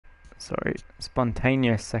sorry,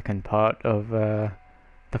 spontaneous second part of the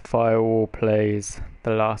Firewall plays The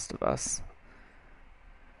Last of Us.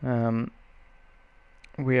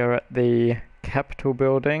 We are at the Capitol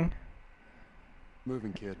building.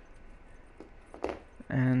 Moving, kid.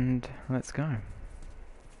 And let's go.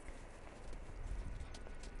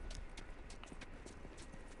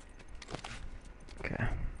 Okay,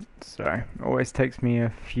 sorry. It always takes me a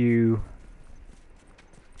few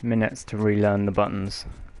minutes to relearn the buttons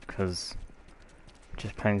because I'm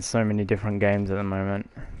just playing so many different games at the moment.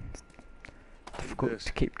 It's difficult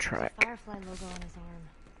to keep track. There's a Firefly logo on his arm.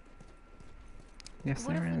 Yes,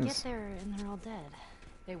 what there if we get is. there and they're all dead?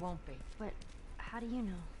 They won't be. But how do you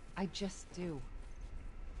know? I just do.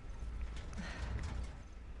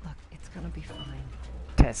 Look, it's gonna be fine.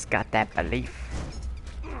 Tess got that belief.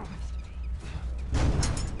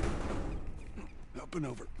 Up and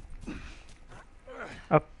over.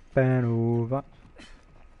 Up and over.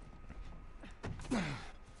 There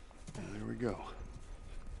we go.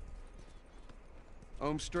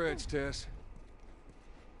 Home stretch, Tess.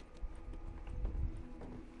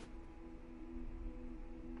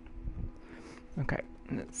 Okay,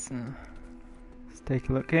 let's take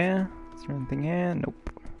a look here. Is there anything here? Nope.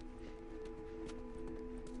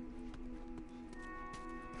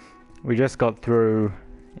 We just got through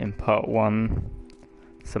in part 1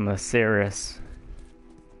 some of the serious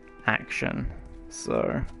action,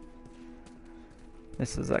 so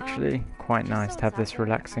this is actually quite nice to have this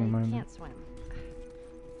relaxing moment. Can't swim.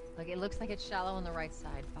 Look, it looks like it's shallow on the right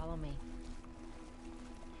side. Follow me.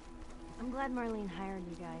 I'm glad Marlene hired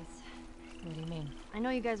you guys. What do you mean? I know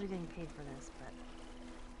you guys are getting paid for this, but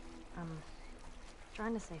I'm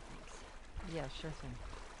trying to say thanks. Yeah, sure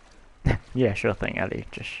thing. Yeah, sure thing, Ellie.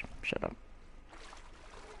 Just shut up.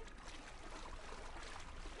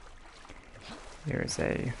 Here is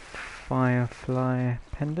a firefly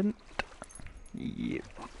pendant. Yep.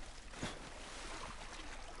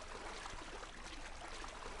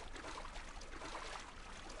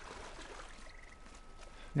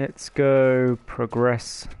 Let's go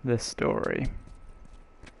progress the story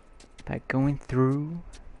by going through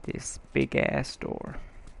this big ass door.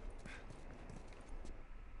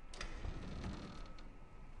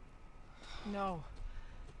 No.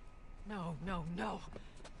 No, no, no.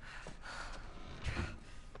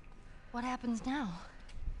 What happens now?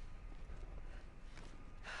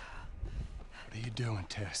 What are you doing,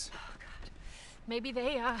 Tess? Oh, God. Maybe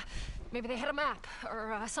they had a map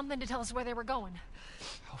or something to tell us where they were going.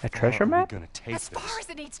 A treasure map? Gonna take As far as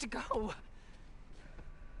it needs to go.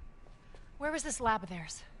 Where was this lab of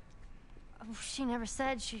theirs? Oh, she never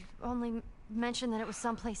said. She only mentioned that it was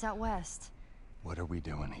someplace out west. What are we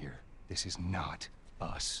doing here? This is not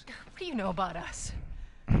us. What do you know about us?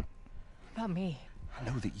 About me? I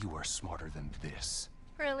know that you are smarter than this.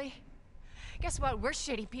 Really? Guess what? We're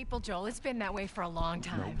shitty people, Joel. It's been that way for a long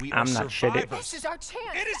time. No, we I'm are not shitty. survivors. This is our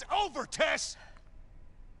chance. It is over, Tess!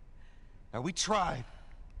 Now, we tried.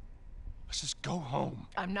 Let's just go home.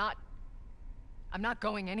 I'm not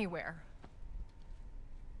going anywhere.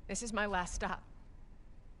 This is my last stop.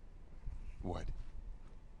 What?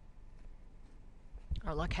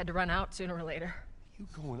 Our luck had to run out sooner or later. You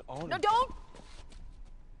going on? No, don't!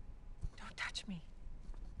 Don't touch me.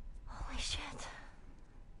 Holy shit.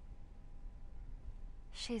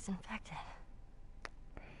 She's infected.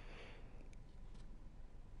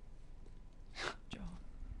 Joel,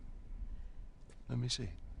 Let me see.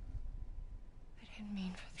 I didn't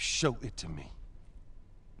mean for Show it to me.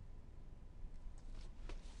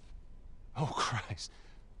 Oh, Christ.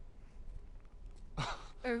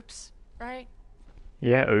 Oops, right?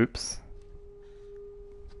 Yeah, oops.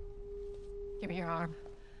 Give me your arm.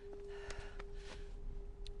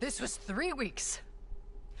 This was 3 weeks.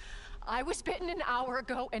 I was bitten an hour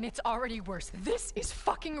ago, and it's already worse. This is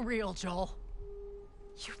fucking real, Joel.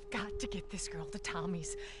 You've got to get this girl to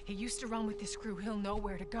Tommy's. He used to run with this crew. He'll know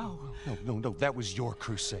where to go. No. That was your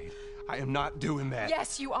crusade. I am not doing that.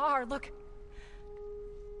 Yes, you are. Look.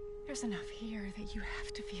 There's enough here that you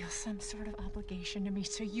have to feel some sort of obligation to me,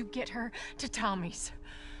 so you get her to Tommy's.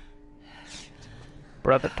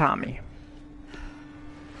 Brother Tommy.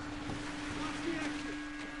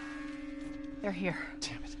 They're here.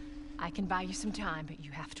 Damn it. I can buy you some time, but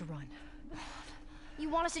you have to run. You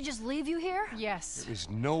want us to just leave you here? Yes. There's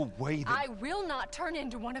no way that... I will not turn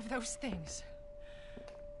into one of those things.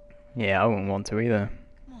 Yeah, I wouldn't want to either.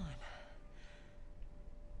 Come on.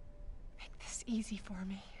 Make this easy for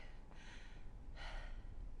me.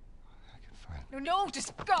 I can find... No,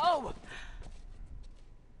 just go!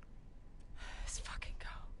 Just fucking go.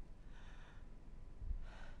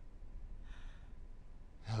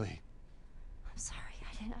 Ellie. I'm sorry.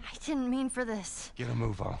 I didn't mean for this. Get a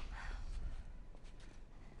move on.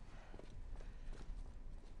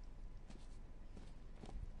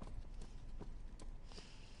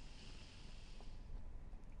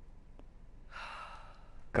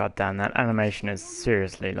 God damn, that animation is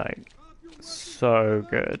seriously like so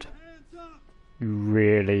good. You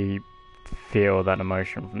really feel that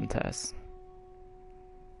emotion from Tess.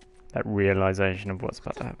 That realization of what's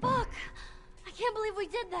about to happen. Fuck! I can't believe we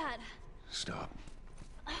did that. Stop.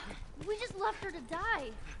 We just left her to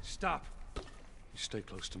die. Stop. You stay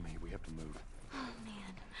close to me. We have to move. Oh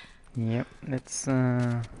man. Yep, let's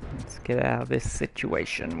get out of this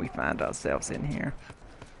situation we find ourselves in here.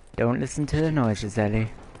 Don't listen to the noises, Ellie.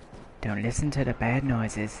 Don't listen to the bad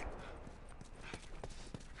noises.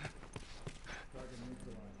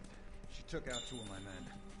 She took out 2 of my men.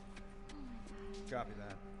 Copy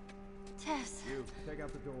that. Tess. You, take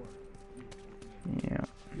out the door. Yeah,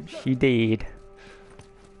 she did.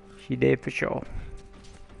 She did for sure.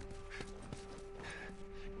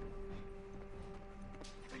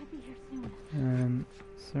 Try to be here soon.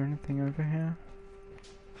 Is there anything over here?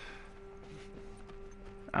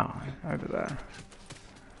 Oh, over there.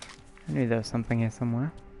 I knew there was something here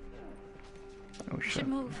somewhere. Oh We shit. should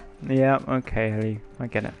move. Yeah, okay, Ellie, I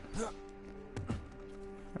get it.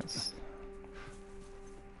 That's...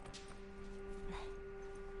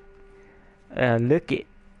 look it.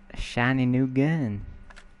 A shiny new gun.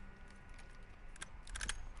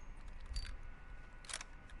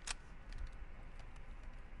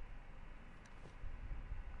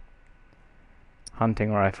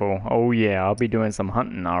 Hunting rifle. Oh yeah, I'll be doing some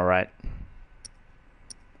hunting, alright.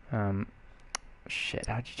 Shit,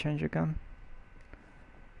 how'd you change your gun?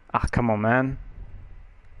 Ah, come on, man.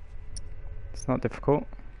 It's not difficult.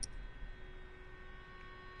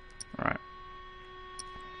 Right.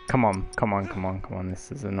 Come on, come on, come on, come on.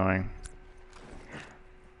 This is annoying.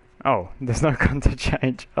 Oh, there's no gun to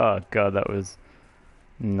change. Oh god, that was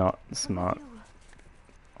not smart.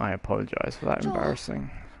 I apologize for that Joel.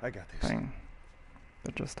 embarrassing I got this. thing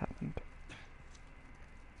that just happened.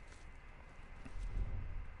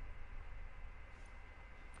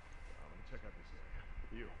 Check out this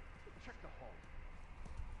area. You, check the hall.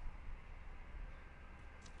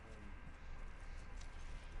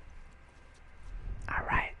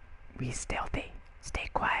 Alright, be stealthy. Stay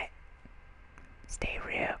quiet. Stay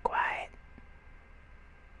real quiet.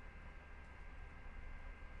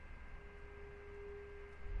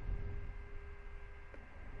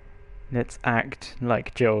 Let's act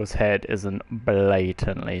like Joel's head isn't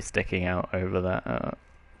blatantly sticking out over that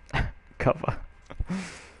cover.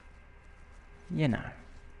 You know.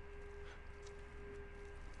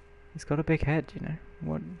 He's got a big head, you know.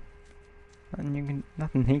 What?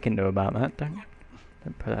 Nothing he can do about that. Don't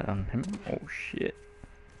put that on him. Oh shit.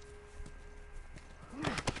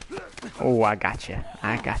 Oh, I got you.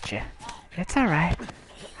 I got you. It's all right.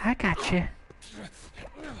 I got you.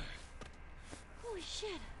 Holy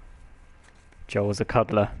shit. Joel's a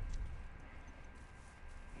cuddler.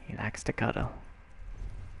 He likes to cuddle.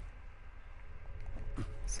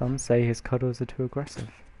 Some say his cuddles are too aggressive.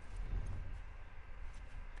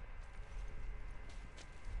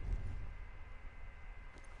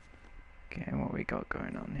 Okay, what we got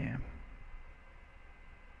going on here?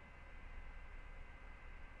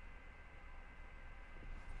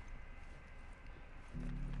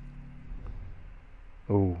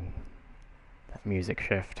 Ooh, that music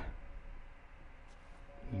shift.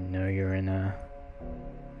 You know you're in a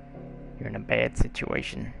bad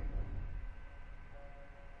situation.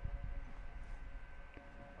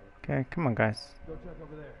 Okay, come on guys. Go check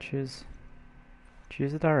over there. Choose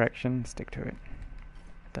a direction, stick to it.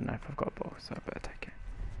 I don't know if I've got a bow, so I better take it.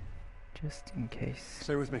 Just in case.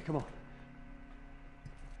 Stay with me, come on.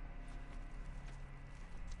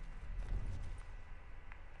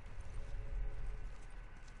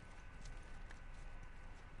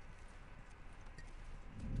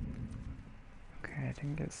 Okay, I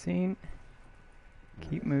didn't get seen.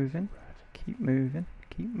 Keep moving. Keep moving.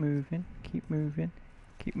 Keep moving. Keep moving.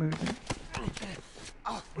 Keep moving.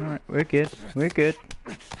 Alright, we're good. We're good.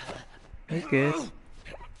 We're good.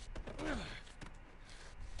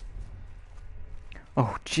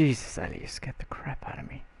 Oh, Jesus, Ellie, you scared the crap out of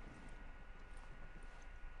me.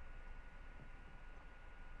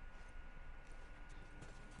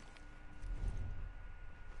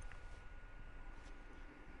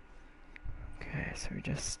 Okay, so we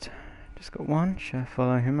just got one. Should I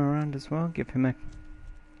follow him around as well? Give him a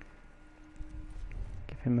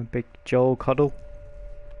big Joel cuddle.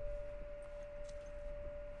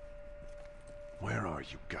 Where are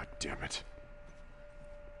you, goddammit?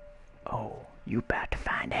 Oh, you about to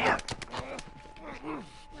find out. Alright.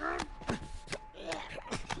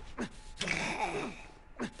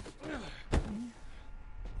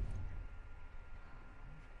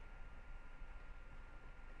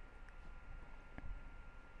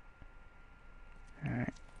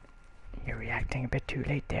 You're reacting a bit too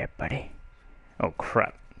late there, buddy. Oh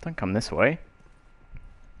crap. Don't come this way.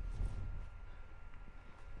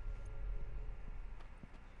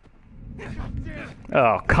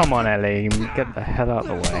 Oh, come on, Ellie. Get the hell out of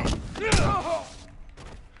the way.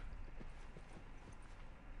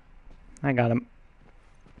 I got him.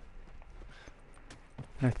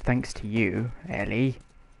 No thanks to you, Ellie.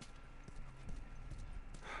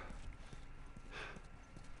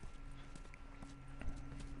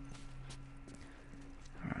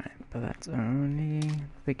 Alright, but that's only the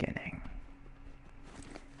beginning.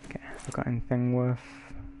 Okay, have I got anything worth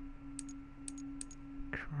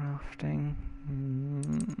crafting?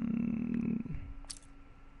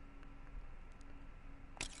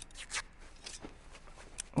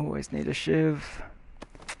 Always need a shiv.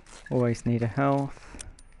 Always need a health.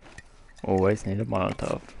 Always need a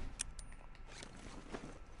Molotov.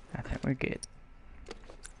 I think we're good.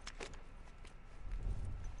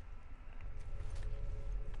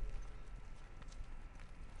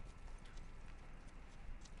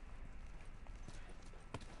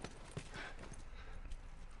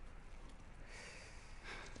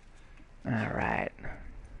 Alright.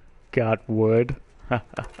 Got wood.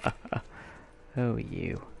 Oh,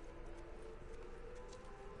 you.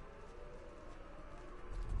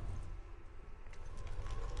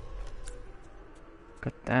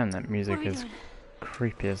 God damn, that music is doing?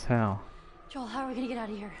 creepy as hell. Joel, how are we gonna get out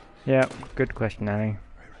of here? Yeah, good question, Annie.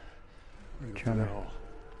 Ring Trying the to- bell.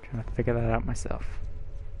 Trying to figure that out myself.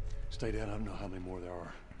 Stay down. I don't know how many more there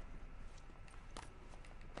are.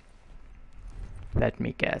 Let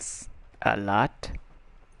me guess. A lot?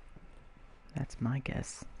 That's my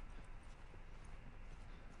guess.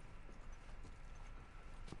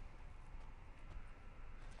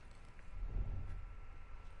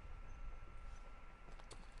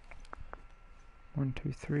 One,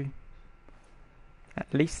 two, three.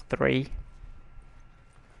 At least three.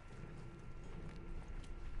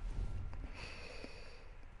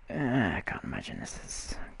 I can't imagine this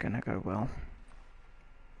is gonna go well.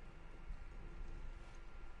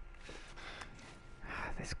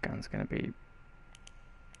 This gun's gonna be...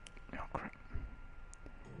 Oh crap.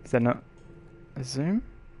 Is that not a zoom?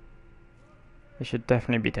 They should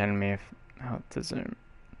definitely be telling me how to zoom.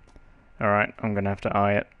 Alright, I'm gonna have to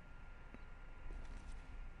eye it.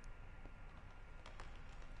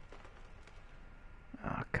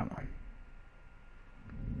 Oh, come on.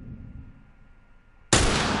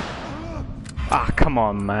 Ah, come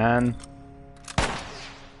on, man.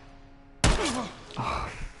 Oh,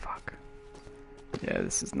 fuck. Yeah,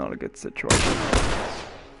 this is not a good situation.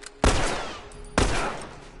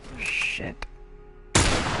 Shit.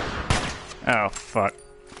 Oh, fuck.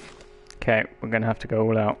 Okay, we're gonna have to go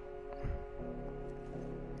all out.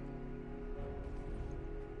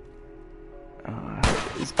 Oh,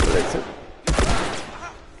 these bullets are...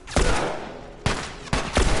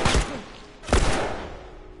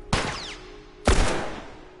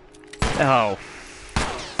 Oh,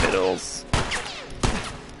 fiddles.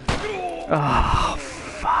 Oh,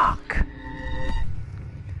 fuck.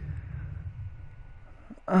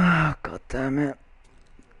 Oh, god damn it.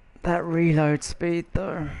 That reload speed,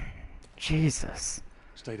 though. Jesus.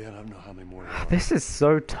 Stay down. I don't know how many more there are. This is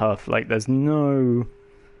so tough. Like, there's no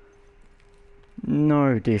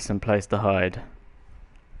decent place to hide.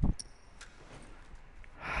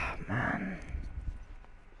 Man.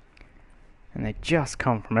 And they just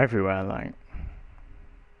come from everywhere, like.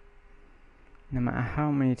 No matter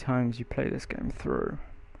how many times you play this game through,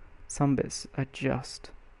 some bits are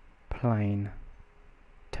just plain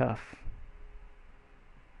tough.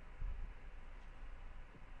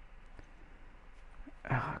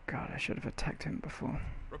 Oh god, I should have attacked him before.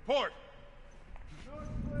 Report!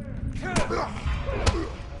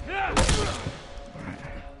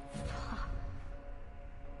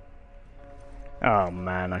 Oh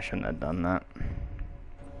man, I shouldn't have done that.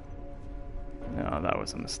 No, that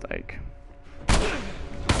was a mistake.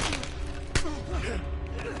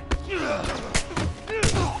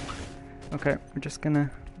 Okay, we're just gonna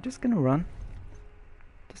run.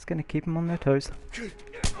 Just gonna keep them on their toes.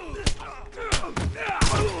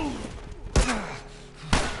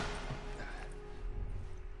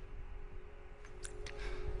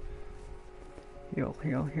 Heal,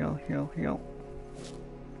 heal, heal, heal, heal.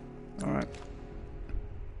 Alright.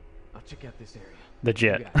 I'll check out this area. The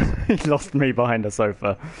jet. He lost me behind a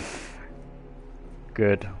sofa.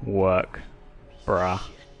 Good work, bruh.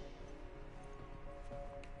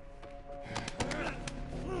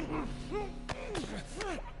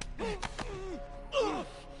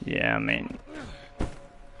 Yeah, I mean,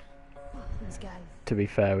 These guys. to be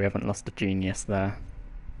fair, we haven't lost a genius there.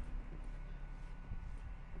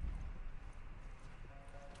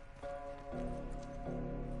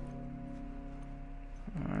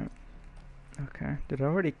 Alright. Okay, did I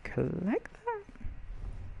already collect that?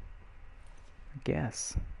 I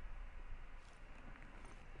guess.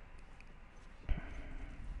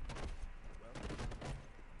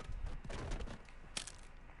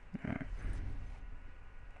 Alright.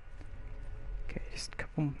 Okay, just a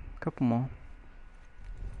couple more.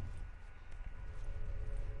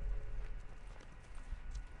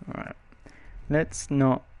 Alright. Let's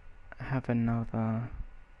not have another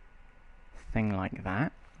thing like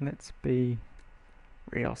that. Let's be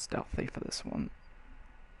real stealthy for this one.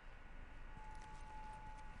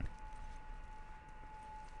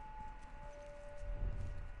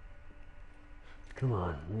 Come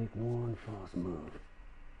on, make one false move.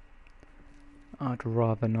 I'd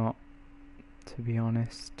rather not, to be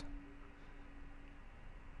honest.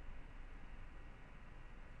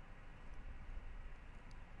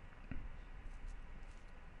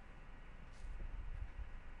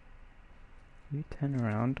 You turn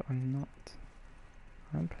around, I'm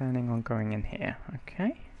planning on going in here,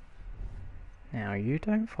 okay? Now you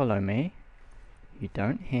don't follow me, you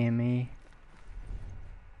don't hear me.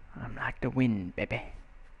 I'm like the wind, baby.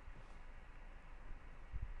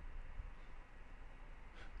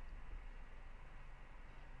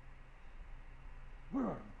 Where are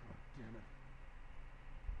you? God damn it.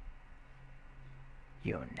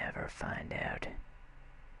 You'll never find out.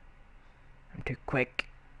 I'm too quick.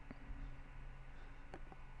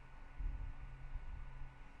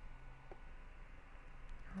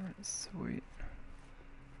 Alright, sweet.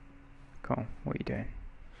 Cool, what are you doing?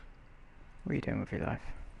 What are you doing with your life?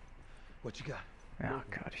 What you got? Oh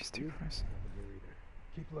god, he's too close.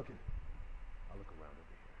 Keep looking. I'll look around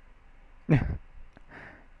over here.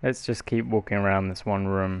 Let's just keep walking around this one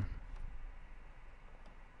room.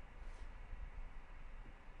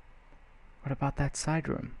 What about that side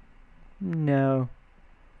room? No.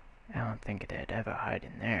 I don't think they'd ever hide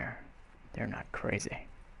in there. They're not crazy.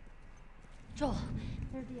 Joel,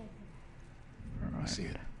 there's the exit. Alright. See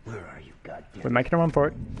it. Where are you, goddamn? We're making a run for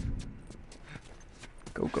it.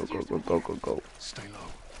 Go, go, go, go, go, go, go. Stay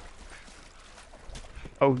low.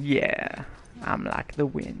 Oh yeah. I'm like the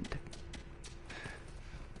wind.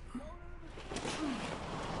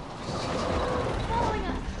 Following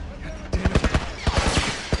us.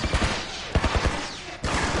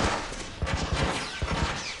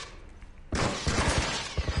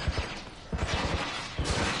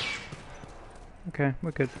 Okay,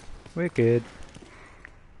 we're good. We're good.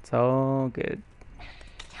 It's all good.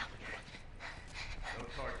 No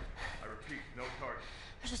target. I repeat, no target.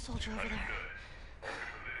 There's a soldier over there.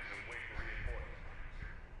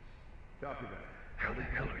 Copy that. How the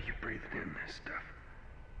hell are you breathing in this stuff?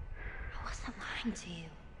 I wasn't lying to you.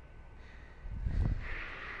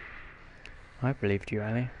 I believed you,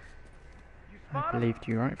 Ellie. I believed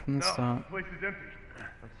you right from the start. Place is empty.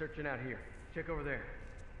 I'm searching out here. Check over there.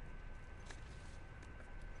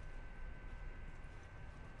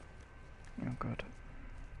 Oh god.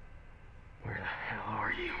 Where the hell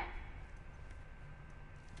are you?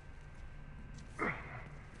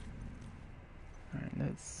 Alright,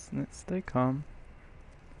 let's stay calm.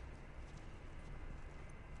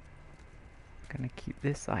 Gonna keep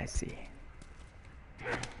this icy.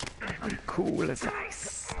 I'm cool as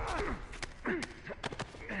ice.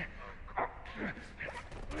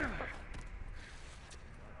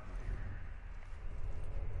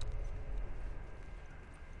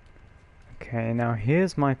 Okay, now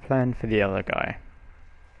here's my plan for the other guy.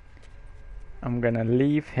 I'm gonna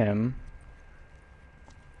leave him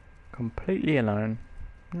completely alone.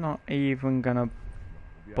 Not even gonna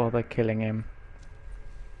bother killing him.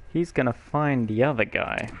 He's gonna find the other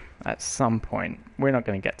guy at some point. We're not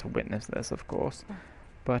gonna get to witness this, of course.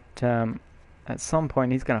 But at some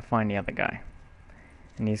point he's gonna find the other guy.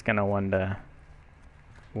 And he's gonna wonder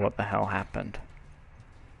what the hell happened.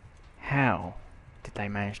 How did they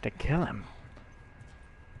manage to kill him?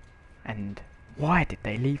 And why did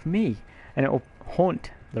they leave me? And it will haunt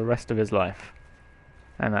the rest of his life.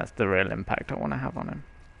 And that's the real impact I want to have on him.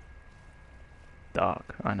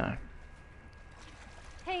 Dark, I know.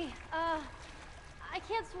 Hey, I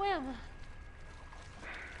can't swim.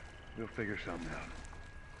 We'll figure something out.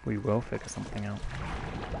 We will figure something out.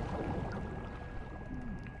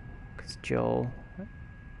 Because Joel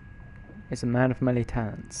is a man of many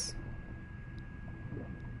talents.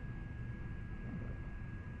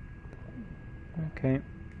 Okay.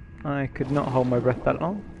 I could not hold my breath that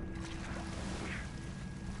long.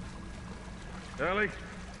 Ellie,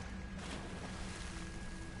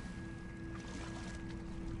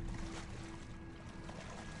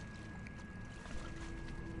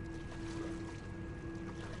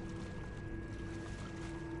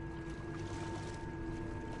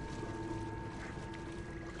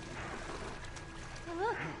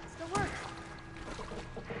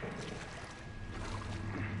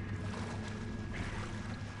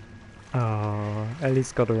 Oh,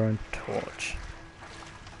 Ellie's got her own torch.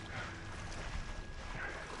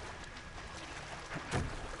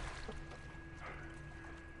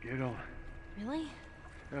 Get on. Really?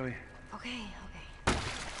 Ellie. Okay, okay.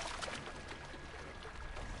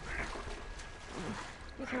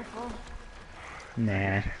 Be careful.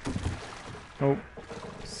 Nah. Oh,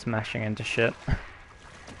 smashing into shit.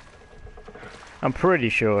 I'm pretty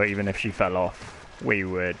sure even if she fell off, we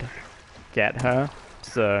would get her.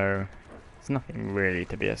 So, there's nothing really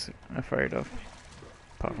to be afraid of.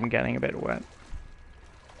 Apart from getting a bit wet.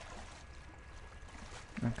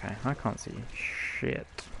 Okay, I can't see shit.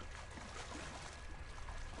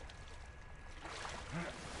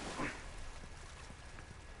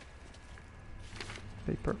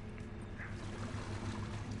 Paper.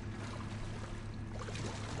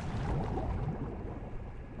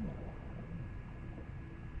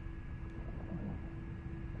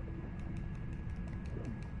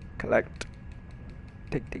 Collect.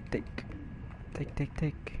 Take, take, take. Take, take,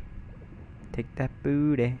 take. Take that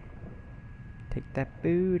booty. Take that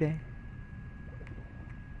booty.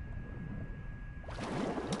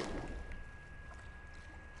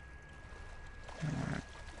 Alright.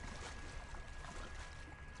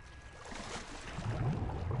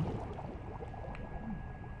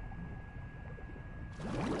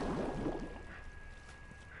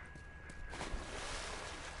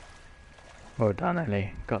 Well done,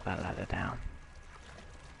 Ellie. Got that ladder down.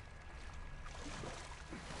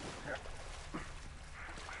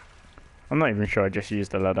 I'm not even sure I just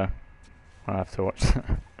used the ladder. I'll have to watch that.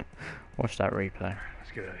 Watch that replay.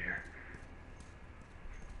 Let's get out of here.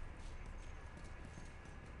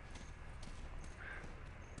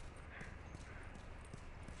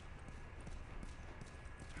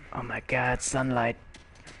 Oh my god, sunlight.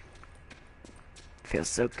 Feels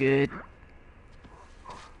so good.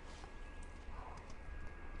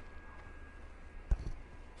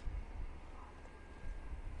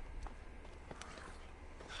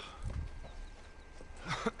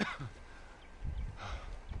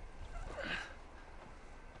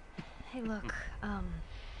 Hey, look,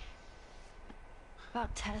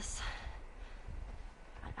 about Tess.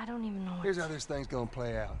 I don't even know what Here's how this thing's gonna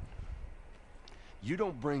play out. You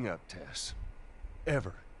don't bring up Tess.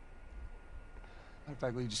 Ever. Matter of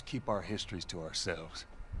fact, we just keep our histories to ourselves.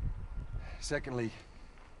 Secondly,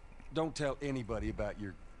 don't tell anybody about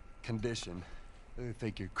your condition. They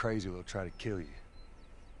think you're crazy, they'll try to kill you.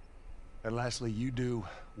 And lastly, you do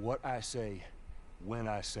what I say, when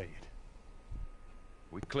I say it.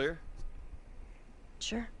 We clear?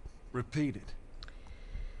 Sure. Repeat it.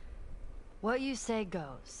 What you say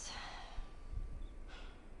goes.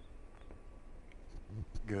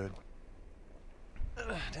 Good.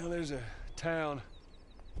 Now there's a town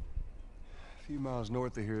a few miles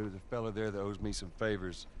north of here. There's a fella there that owes me some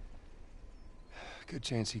favors. Good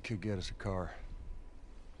chance he could get us a car.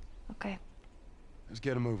 Okay. Let's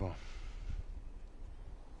get a move on.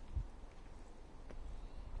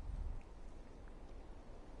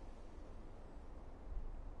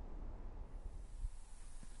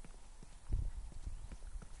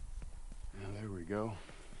 Now there we go.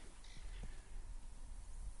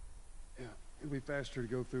 Yeah, it'll be faster to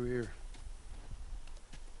go through here.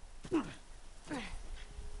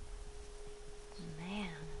 Man,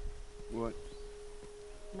 What?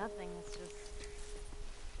 nothing. It's just...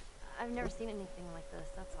 I've never seen anything like this,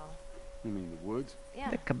 that's all. You mean the woods? Yeah,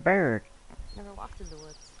 Like a bird. never walked through the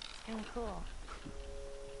woods. It's kinda cool.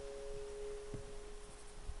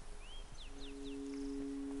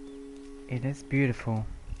 It is beautiful.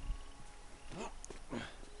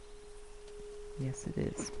 Yes, it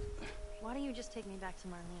is. Why don't you just take me back to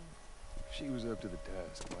Marlene? She was up to the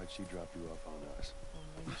task. Why'd she drop you off on us? Well,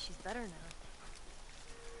 maybe she's better now.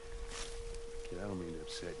 Kid, I don't mean to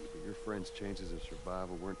upset you, but your friend's chances of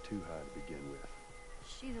survival weren't too high to begin with.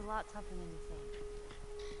 She's a lot tougher than you think.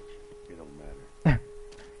 It don't matter.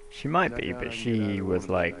 She might That be, guy but can get she either one was of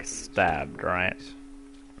the like nice things stabbed, you right? want.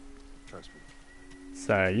 Trust me.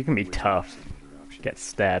 So you can be We're tough, not seeing another option. get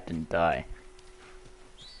stabbed and die.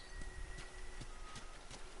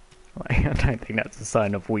 Like, I don't think that's a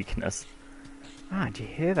sign of weakness. Ah, did you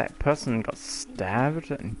hear that person got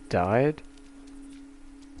stabbed and died?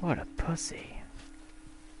 What a pussy.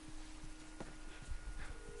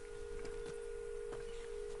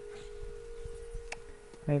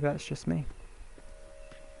 Maybe that's just me.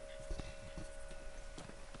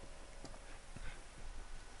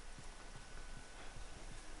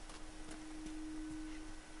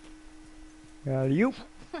 You.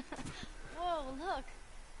 Whoa, look!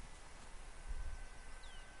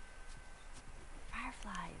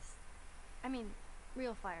 Fireflies. I mean,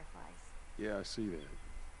 real fireflies. Yeah, I see that.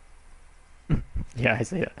 Yeah, I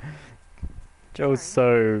see it. Joe's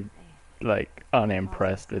so, like,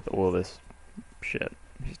 unimpressed with all this shit.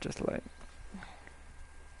 He's just like,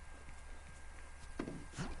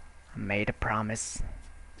 I made a promise.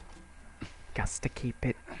 Gots to keep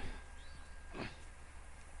it.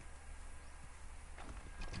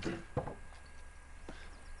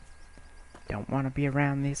 Don't want to be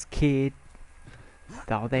around this kid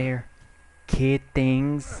with all their kid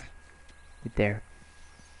things, with their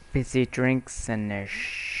fizzy drinks and their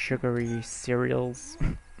sugary cereals.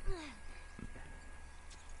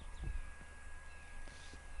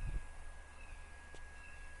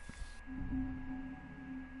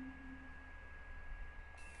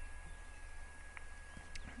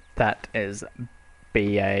 That is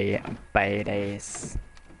B.A. badass.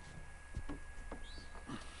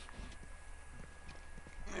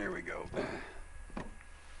 There we go.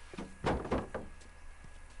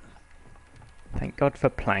 Thank God for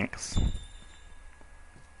planks.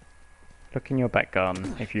 Look in your back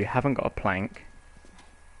garden. If you haven't got a plank,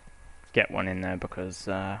 get one in there, because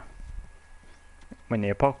when the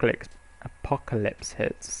apocalypse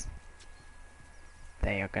hits,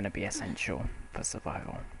 they are going to be essential for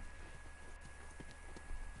survival.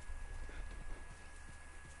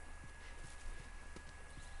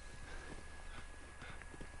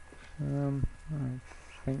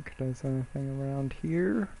 I think there's anything around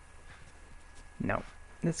here. No.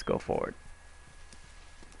 Let's go forward.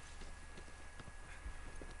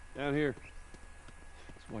 Down here.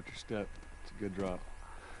 Just watch your step. It's a good drop.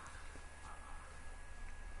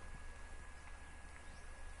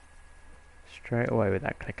 Straight away with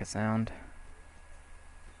that clicker sound.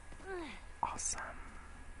 Awesome.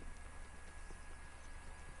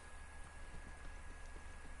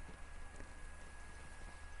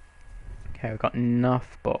 Okay, we've got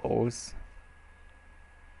enough bottles.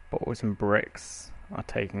 Bottles and bricks are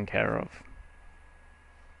taken care of.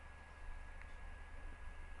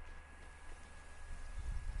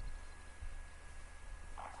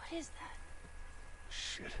 What is that?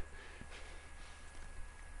 Shit.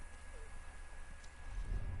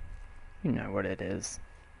 You know what it is.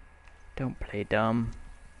 Don't play dumb.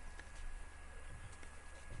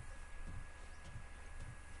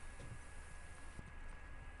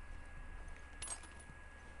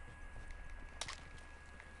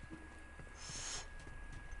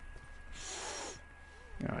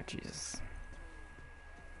 Oh, Jesus.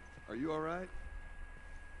 Are you alright?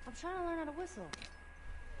 I'm trying to learn how to whistle.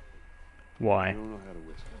 Why? I don't know how to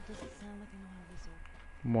whistle. It doesn't sound like I know how to whistle.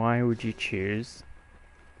 Why would you choose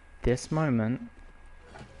this moment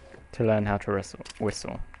to learn how to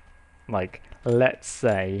whistle? Like, let's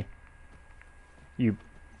say you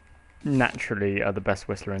naturally are the best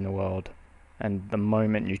whistler in the world, and the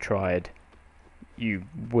moment you tried, you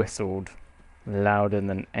whistled louder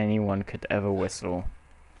than anyone could ever whistle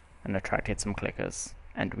and attracted some clickers,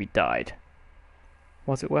 and we died.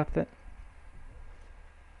 Was it worth it?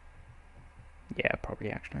 Yeah,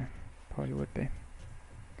 probably, actually. Probably would be.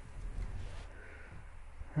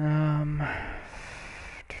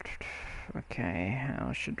 Okay,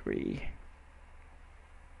 how should we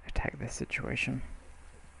attack this situation?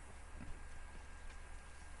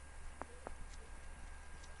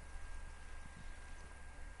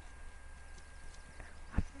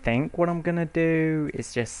 I think what I'm gonna do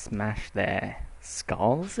is just smash their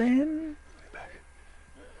skulls in.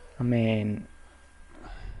 I mean,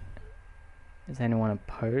 is anyone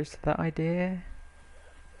opposed to that idea?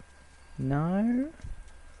 No?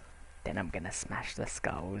 Then I'm gonna smash the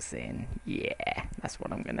skulls in. Yeah, that's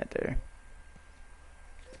what I'm gonna do.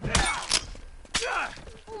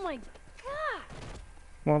 Oh my god!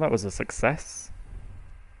 Well, that was a success.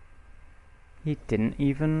 He didn't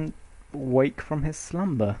even wake from his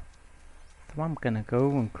slumber. So I'm gonna go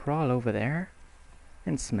and crawl over there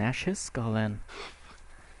and smash his skull in.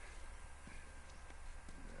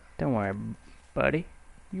 Don't worry, buddy.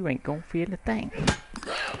 You ain't gonna feel a thing.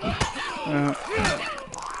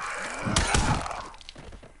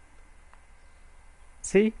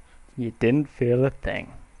 See? You didn't feel a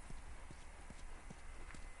thing.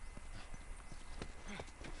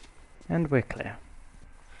 And we're clear.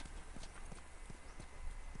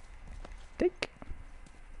 Take.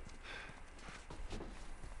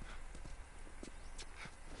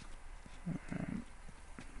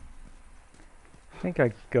 I think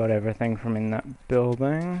I got everything from in that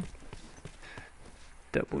building.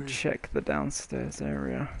 Double check the downstairs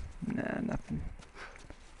area. Nah, nothing.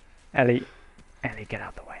 Ellie, get out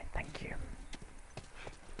of the way. Thank you.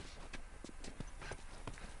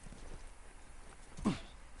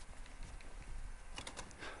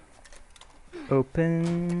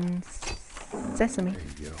 Open sesame. There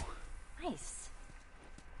you go. Nice.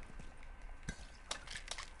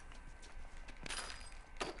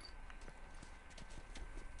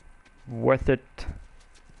 Worth it.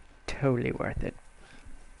 Totally worth it.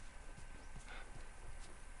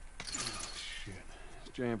 Oh, shit.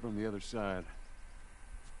 It's jammed from the other side.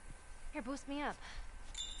 Here, boost me up.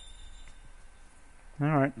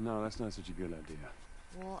 Alright. No, that's not such a good idea.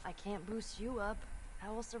 Well, I can't boost you up.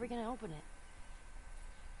 How else are we gonna open it?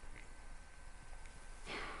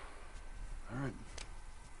 All right.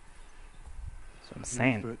 That's what I'm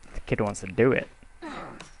saying. But The kid wants to do it.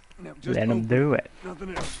 now just Let him open. do it.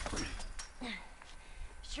 Nothing else.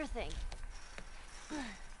 Sure thing.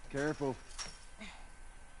 Careful.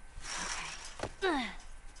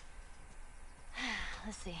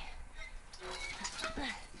 Let's see.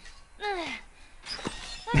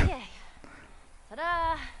 Okay.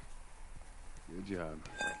 Ta-da! Good job.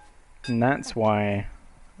 And that's why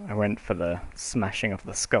I went for the smashing of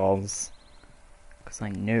the skulls. Because I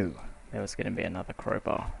knew there was going to be another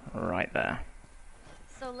crowbar right there.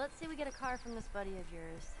 So let's say we get a car from this buddy of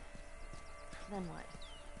yours. Then what?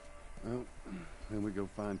 Well, then we go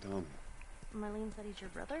find Tommy. Marlene said he's your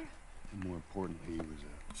brother? And more importantly, he was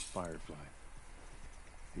a firefly.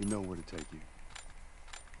 He'd know where to take you.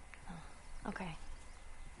 Oh, okay.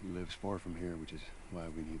 He lives far from here, which is why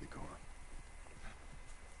we need the car.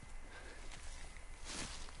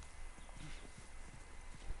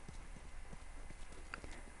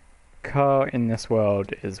 Car in this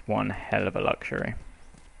world is one hell of a luxury.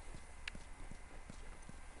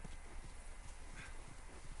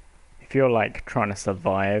 If you're like trying to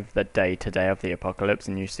survive the day-to-day of the apocalypse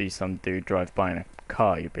and you see some dude drive by in a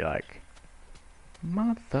car, you'd be like,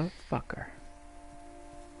 motherfucker.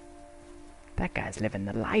 That guy's living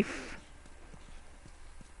the life.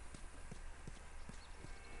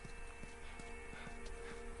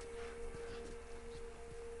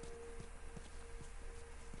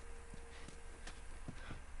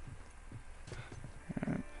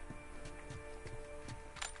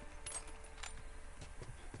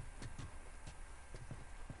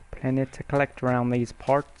 Plenty to collect around these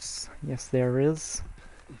parts. Yes, there is.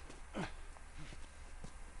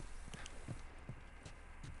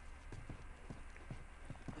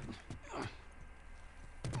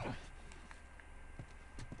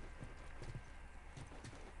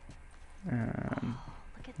 Look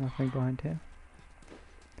at Nothing that. behind here.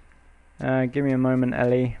 Give me a moment,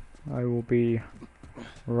 Ellie. I will be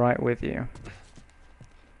right with you.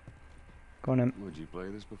 Go on in. Would you play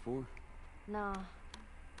this before? No.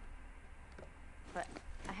 But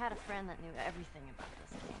I had a friend that knew everything about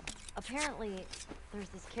this game. Apparently, there's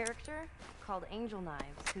this character called Angel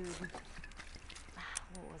Knives who...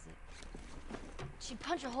 what was it? She'd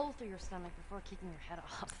punch a hole through your stomach before kicking your head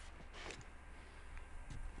off.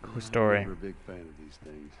 Cool story. I'm never a big fan of these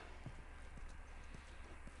things.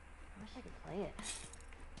 I wish I could play it.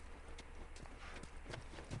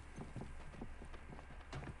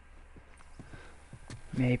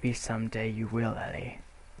 Maybe someday you will, Ellie.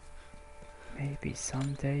 Maybe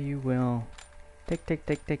someday you will. Tick, tick,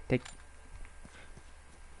 tick, tick, tick.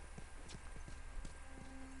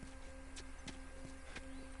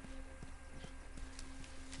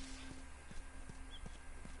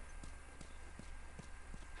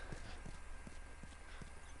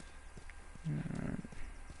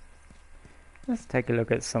 Let's take a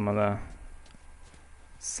look at some of the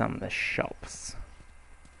shops.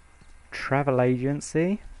 Travel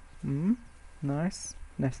agency. Nice.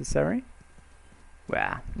 Necessary.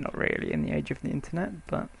 Well, not really in the age of the internet,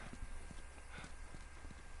 but...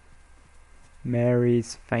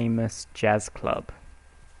 Mary's Famous Jazz Club.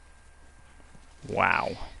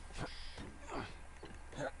 Wow.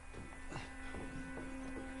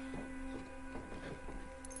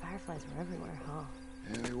 Fireflies were everywhere, huh?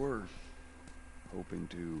 Yeah, they were. Hoping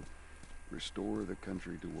to restore the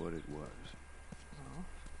country to what it was. Well,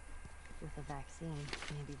 with a vaccine,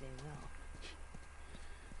 maybe they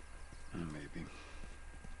will. Maybe.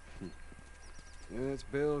 Yeah, that's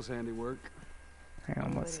Bill's handiwork. Hang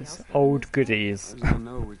on, what's Anybody this? else Old notice that? goodies. I just don't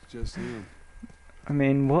know, it's just him. I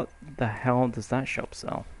mean, what the hell does that shop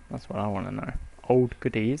sell? That's what I want to know. Old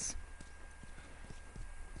goodies.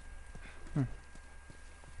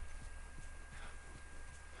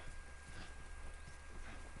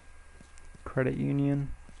 Credit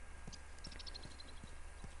union.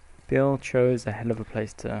 Bill chose a hell of a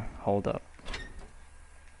place to hold up.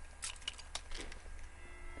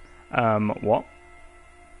 What?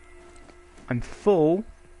 I'm full.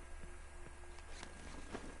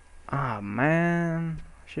 Ah, man.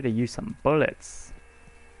 Should have used some bullets.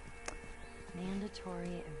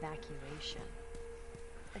 Mandatory evacuation.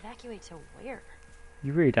 Evacuate to where?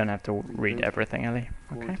 You really don't have to What do you read think? everything, Ellie.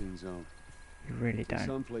 Okay? Quarantine zone. You really don't.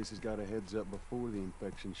 Some places got a heads up before the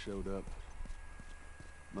infection showed up.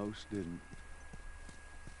 Most didn't.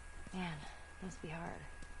 Man, must be hard.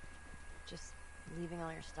 Just leaving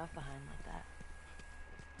all your stuff behind like that.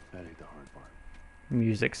 That ain't the hard part.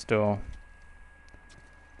 Music store.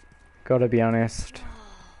 Gotta be honest,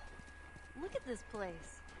 Whoa. Look at this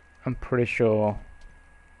place. I'm pretty sure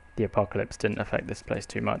the apocalypse didn't affect this place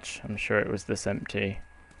too much. I'm sure it was this empty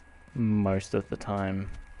most of the time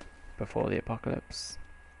before the apocalypse.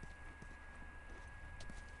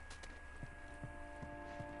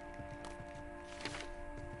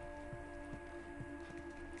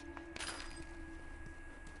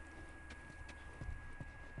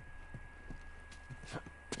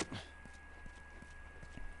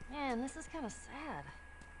 Man, this is kind of sad.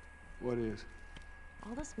 What is?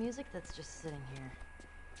 All this music that's just sitting here.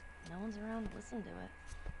 No one's around to listen to it.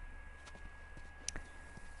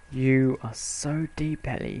 You are so deep,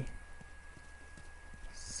 Ellie.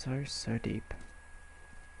 So deep.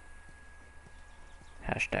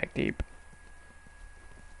 Hashtag deep.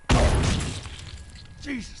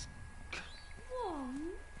 Jesus! Whoa.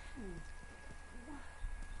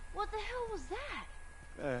 What the hell was that?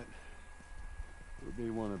 That would be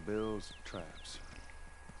one of Bill's traps.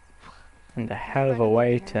 And a hell of a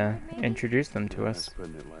way to introduce them to That's us.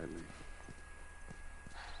 putting it lightly.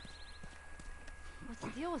 What's the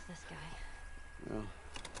deal with this guy? Well,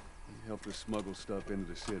 he helped us smuggle stuff into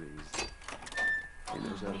the city. He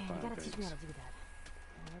knows how to Man, you find gotta teach me how things. to do that.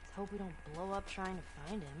 Well, let's hope we don't blow up trying to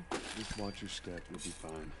find him. Just watch your step, you'll be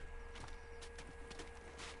fine.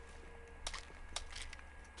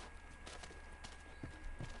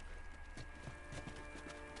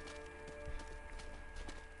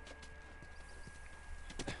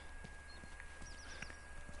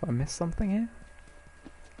 I missed something here?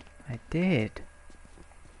 I did.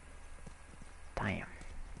 Damn.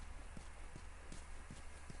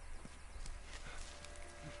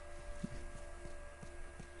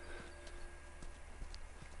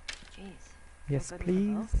 Jeez. Yes, Feel good with the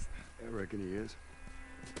bow? please. I reckon he is.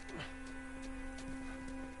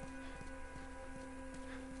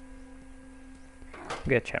 I'm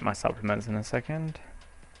gonna check my supplements in a second.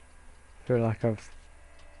 Feel like I've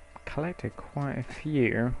collected quite a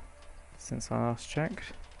few since I last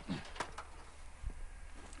checked. Let's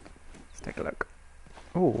take a look.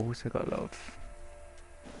 Oh, also got a lot of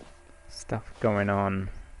stuff going on.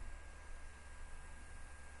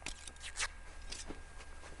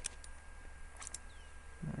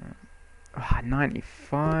 Ah,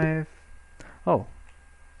 95. Oh,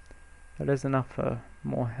 that is enough for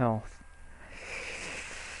more health.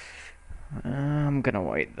 I'm gonna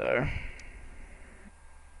wait though.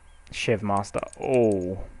 Shiv Master.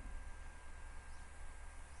 Oh,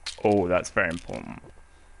 that's very important.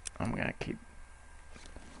 I'm gonna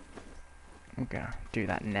do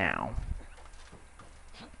that now.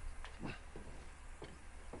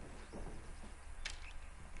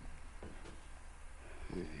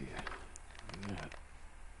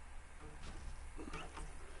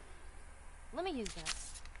 Let me use that.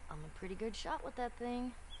 I'm a pretty good shot with that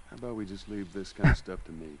thing. How about we just leave this kind of stuff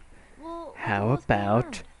to me? Well, look at How what's being about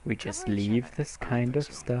armed. we just Cover each leave other. this I don't kind think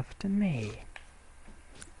of so. stuff to me?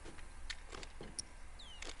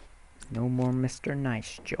 No more Mr.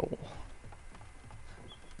 Nice Joel.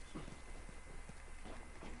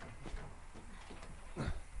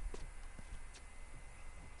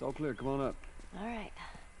 It's all clear, come on up. All right.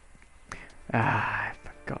 Ah, I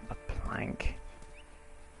forgot the plank.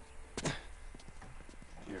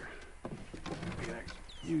 Here. Pickaxe.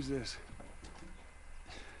 Use this.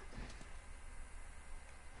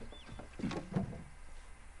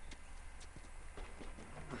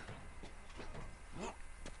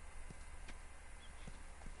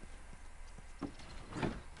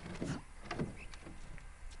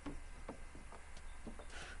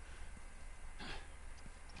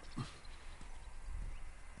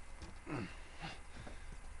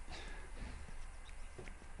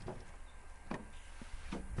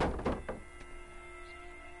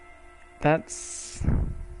 That's...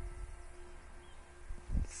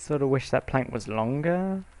 Sort of wish that plank was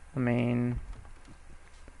longer. I mean...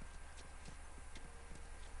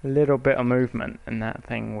 A little bit of movement and that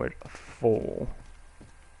thing would fall.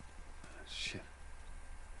 Shit.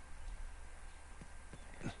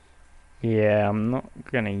 Yeah, I'm not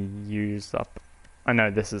gonna use up... I know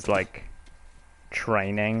this is like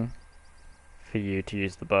training for you to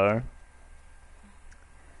use the bow,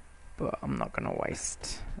 but I'm not gonna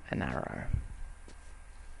waste an arrow.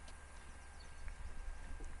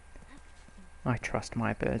 I trust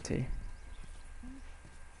my ability.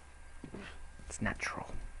 It's natural.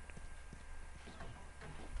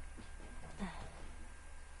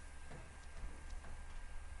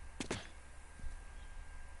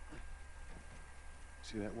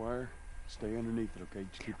 See that wire? Stay underneath it, okay?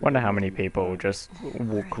 Just keep your Wonder head how down many and you'll be people fine. just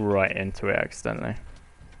walk right into it accidentally.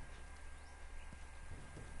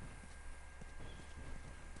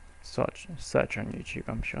 Search on YouTube,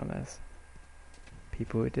 I'm sure there's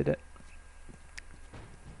people who did it.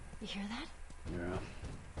 You hear that? Yeah.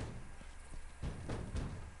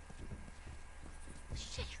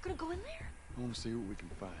 Shit, you're gonna go in there? I want to see what we can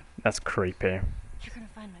find. That's creepy. You're gonna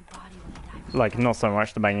find my body when I die. Like, not so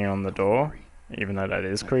much the banging on the door, Hurry. even though that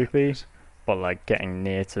is I got creepy, this. but like getting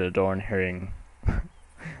near to the door and hearing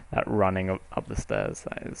that running up the stairs,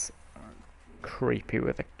 that is creepy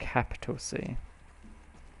with a capital C.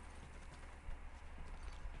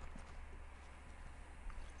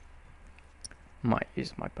 Might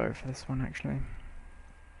use my bow for this one actually.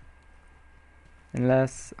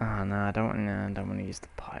 Unless, oh no, I don't want to use the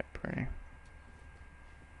pipe really.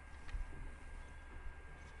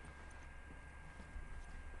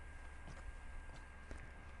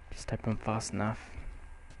 Just hope I'm fast enough,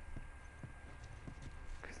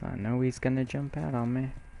 because I know he's gonna jump out on me.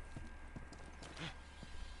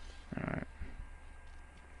 Alright.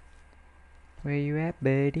 Where you at,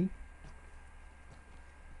 buddy?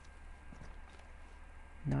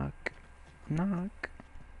 Knock. Knock.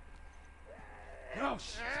 Oh,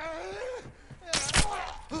 shit.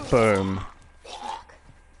 Boom. Fuck.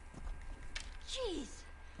 Jeez.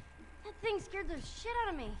 That thing scared the shit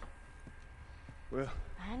out of me. Well,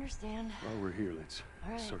 I understand. while we're here, let's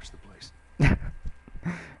All right. search the place.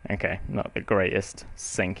 Okay, not the greatest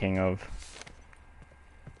syncing of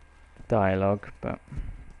dialogue, but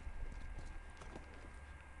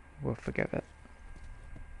we'll forgive it.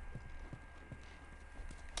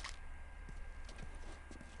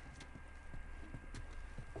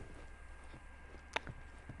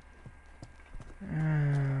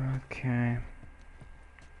 Okay.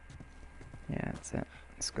 Yeah, that's it.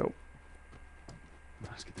 Let's go.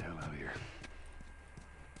 Let's get the hell out of here.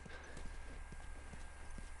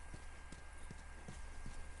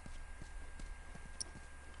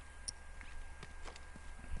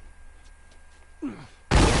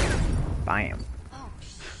 Bam. Oh,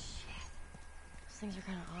 shit. Those things are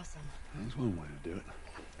kind of awesome. That's one way to do it.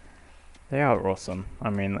 They are awesome. I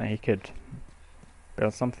mean, he could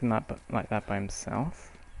build something like that by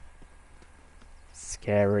himself.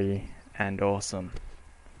 Scary and awesome.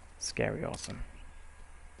 Scary awesome.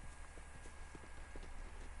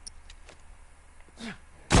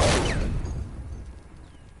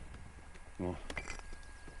 Well,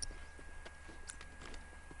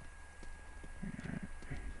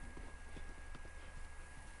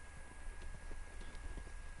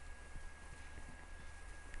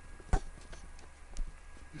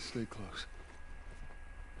 just stay close.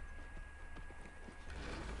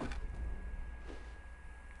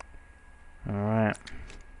 Alright.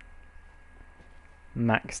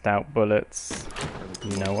 Maxed out bullets.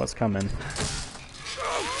 You know what's coming.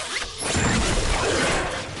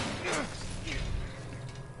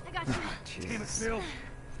 I got you. Damn it, Bill.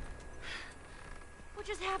 What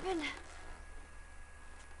just happened?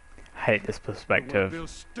 I hate this perspective. Bill's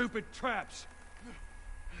stupid traps.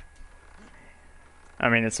 I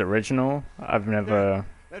mean, it's original. I've never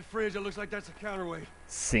That fridge, it looks like that's a counterweight.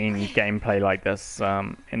 seen gameplay like this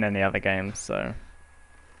in any other game, so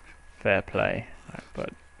fair play. But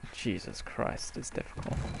Jesus Christ, it's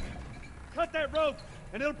difficult. Cut that rope,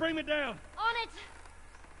 and it'll bring me down. On it!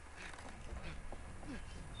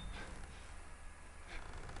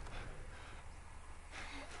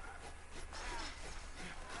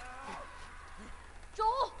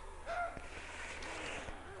 Joel!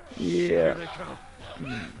 Yeah. Here they come.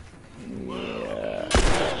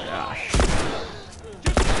 Gosh.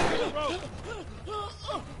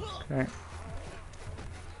 Okay.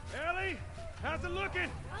 Ellie, how's it looking?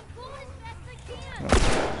 I'm going as best I can!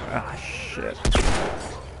 Ah, shit.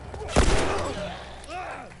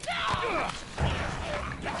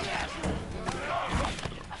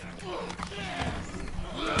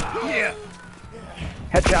 Yeah.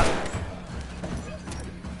 Headshot.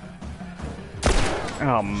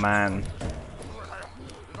 Oh man.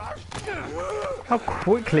 How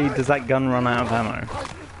quickly does that gun run out of ammo?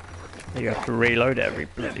 You have to reload it every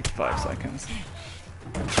bloody 5 seconds.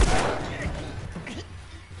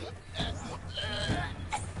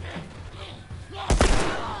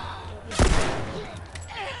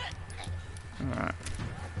 Alright.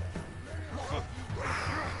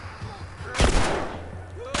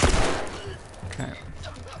 Okay.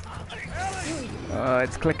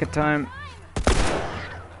 It's clicker time.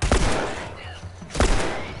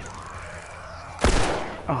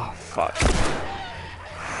 Oh, fuck. Hey,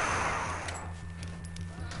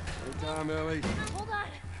 time, Ellie. Hold on.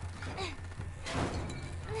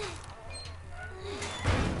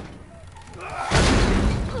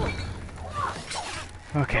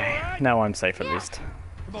 Okay, now I'm safe at least.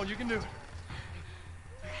 Come on, you can do it.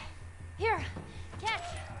 Here, catch.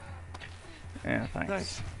 Yeah, thanks.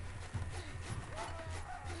 Thanks.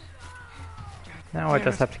 Now I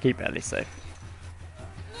just have to keep Ellie safe.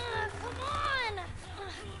 Come on.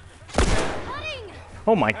 Cutting.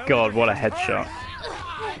 Oh my god, what a headshot.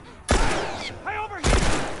 Hey, over here.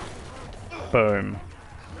 Boom.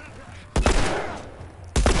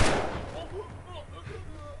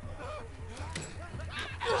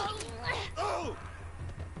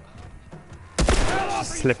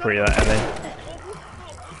 Slippery, that Ellie.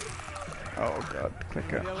 Oh god,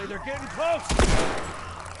 clicker. Ellie, they're getting close.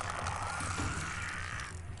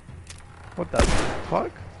 What the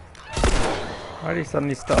fuck? Why did he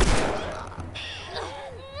suddenly stop?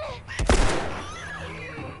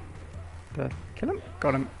 Kill him?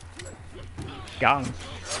 Got him. Got him.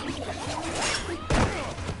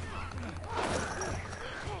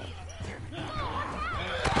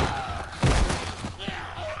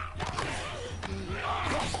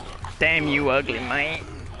 Damn you ugly mate.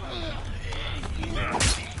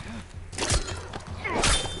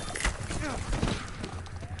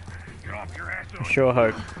 I sure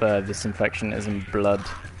hope this infection isn't blood.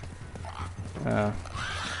 I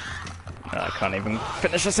can't even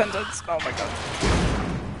finish a sentence. Oh my god.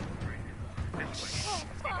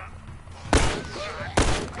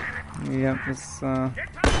 Yeah,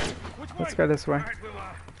 let's go this way.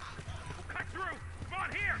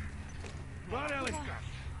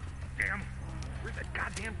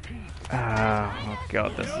 Oh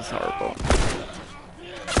god, this is horrible.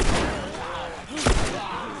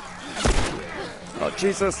 Oh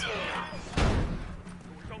Jesus.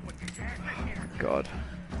 God.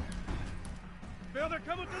 Bill, they're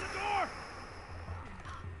coming through the door.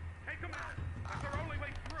 Take them out. That's our only way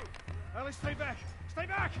through. Ellie, stay back. Stay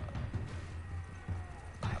back.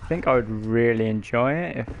 I think I would really enjoy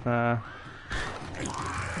it if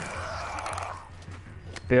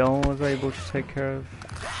Bill was able to take care of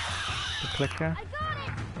the clicker. I got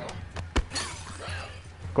it.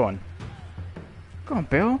 Go on. Go on,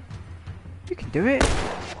 Bill. You can do it.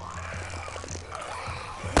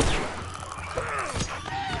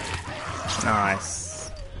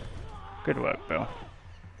 Nice. Good work, Bill.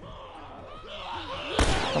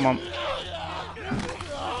 Come on.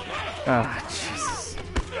 Ah, Jesus.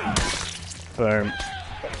 Boom.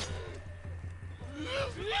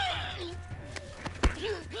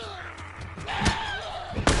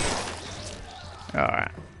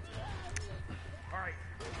 Alright.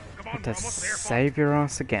 To save your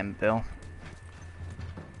ass again, Bill.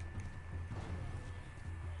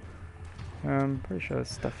 Pretty sure there's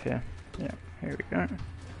stuff here. Yeah, here we go.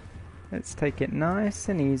 Let's take it nice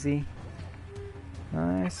and easy.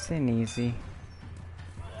 Nice and easy.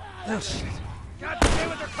 Oh shit. God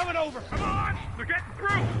damn it, they're coming over. Come on. They're getting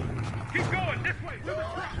through. Keep going this way. To the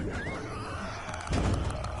truck.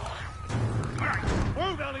 All right.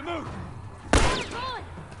 Move, Ellie, move.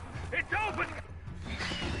 It's open.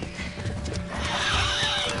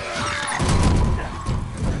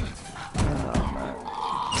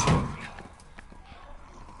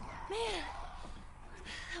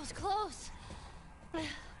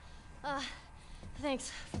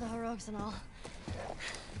 Thanks for the heroics and all.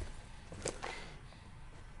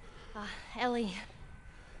 Ellie.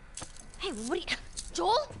 Hey, what are you...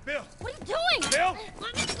 Joel? Bill! What are you doing? Bill!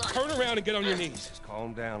 Let me go. Turn around and get on your knees. Just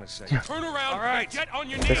calm down a second. Turn around. All right. Get on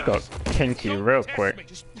your knees. This got kinky real quick. Me.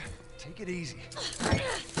 Just take it easy.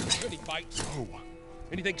 Any bites? Oh.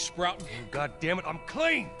 Anything sprouting? Oh, God damn it, I'm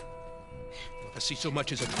clean! If I see so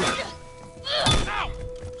much as a trick. Ow!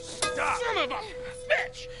 Stop! Son of a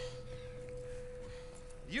bitch!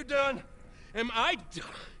 You done? Am I done?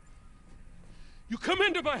 You come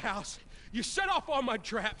into my house, you set off all my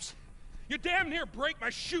traps, you damn near break my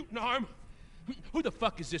shooting arm. Who the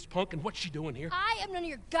fuck is this punk and what's she doing here? I am none of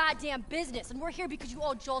your goddamn business, and we're here because you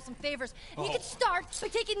owe Joel some favors. And you can start by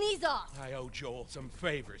taking these off. I owe Joel some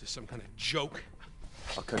favors. Is some kind of joke?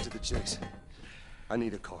 I'll cut to the chase. I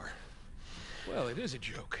need a car. Well, it is a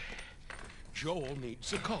joke. Joel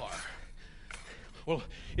needs a car. Well,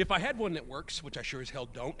 if I had one that works, which I sure as hell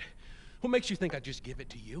don't, what makes you think I'd just give it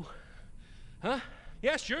to you? Huh?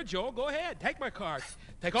 Yeah, sure, Joel, go ahead. Take my car.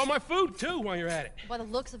 Take all my food, too, while you're at it. By the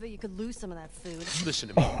looks of it, you could lose some of that food. Listen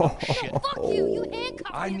to me. Oh, shit. Fuck you! You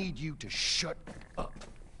handcuffed me! I need you to shut up.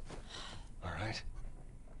 All right?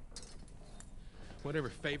 Whatever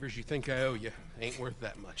favors you think I owe you ain't worth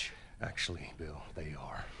that much. Actually, Bill, they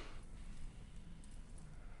are.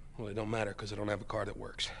 Well, it don't matter, because I don't have a car that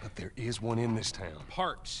works. But there is one in this town.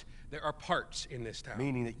 Parts. There are parts in this town.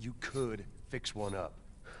 Meaning that you could fix one up.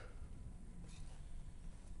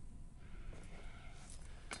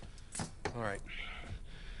 All right.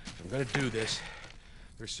 If I'm gonna do this,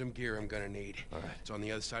 there's some gear I'm gonna need. All right. It's on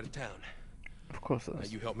the other side of town. Of course it Now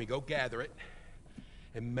is. you help me go gather it,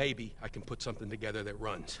 and maybe I can put something together that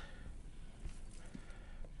runs.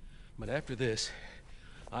 But after this,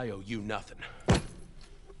 I owe you nothing.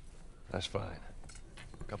 That's fine.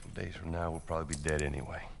 A couple days from now, we'll probably be dead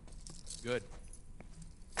anyway. Good.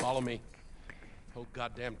 Follow me. Whole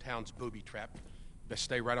goddamn town's booby trapped. Best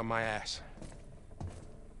stay right on my ass.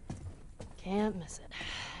 Can't miss it.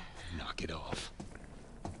 Knock it off.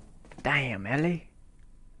 Damn, Ellie.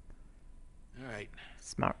 All right.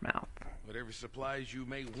 Smart mouth. Whatever supplies you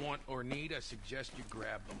may want or need, I suggest you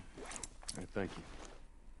grab them. All right, thank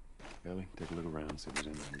you. Ellie, take a look around, see if there's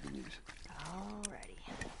anything we can use. Alrighty.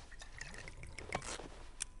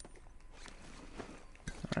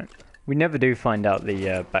 Alright. We never do find out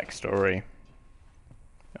the backstory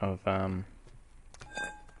of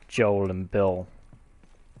Joel and Bill.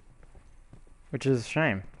 Which is a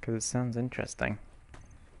shame, because it sounds interesting.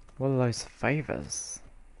 What are those favors?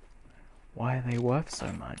 Why are they worth so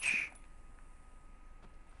much?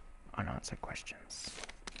 Unanswered questions.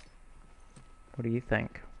 What do you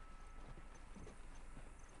think?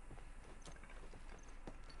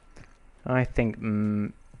 I think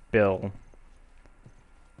Bill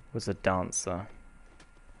was a dancer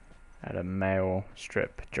at a male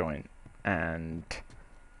strip joint, and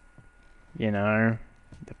you know,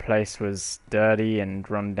 the place was dirty and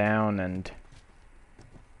run down, and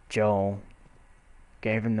Joel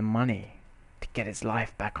gave him the money to get his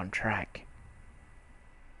life back on track.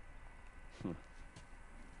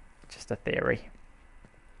 Just a theory.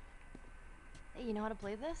 Hey, you know how to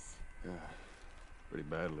play this? Yeah, pretty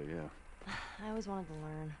badly, yeah. I always wanted to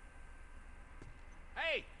learn.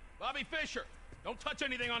 Hey, Bobby Fischer! Don't touch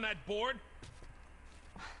anything on that board!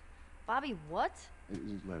 Bobby, what?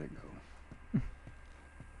 Just let it go.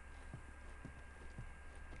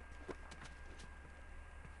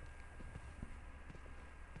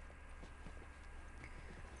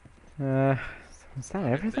 Is that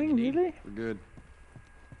everything, really? We're good.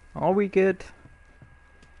 Are we good?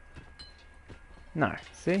 No.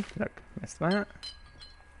 See? Look, missed that.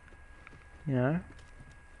 You know.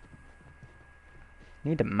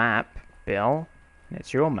 Need a map, Bill. And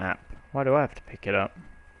it's your map. Why do I have to pick it up?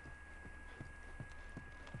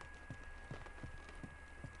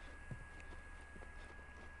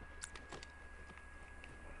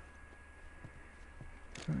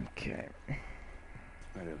 Okay.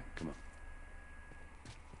 All right, Ellie, come on.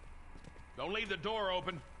 Don't leave the door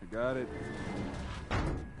open. I got it.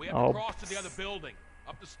 We have to cross to the other building.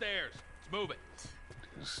 Up the stairs. Let's move it.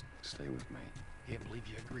 Just stay with me. Can't believe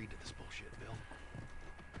you agreed to this bullshit, Bill.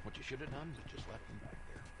 What you should have done was just left him back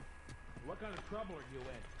there. What kind of trouble are you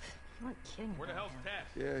in? You weren't kidding. Where the hell's Tess?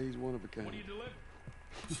 Yeah, he's one of a kind. What do you deliver?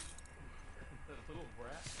 That little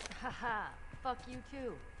brat? Haha. Fuck you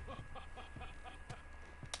too.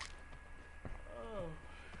 Oh.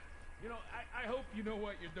 You know, I hope you know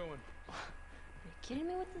what you're doing. Are you kidding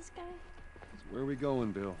me with this guy? Where are we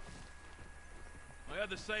going, Bill? My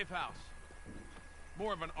other safe house.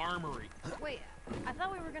 More of an armory. Wait, I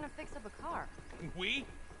thought we were gonna fix up a car. We?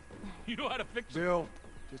 You know how to fix it? Bill,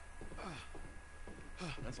 just...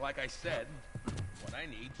 That's like I said. What I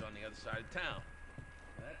need's on the other side of town.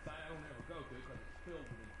 Now, that side I don't ever go to because it's filled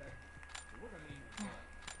with infections. So we're gonna need more.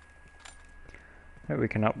 Hope we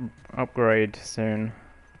can upgrade soon.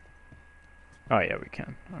 Oh yeah, we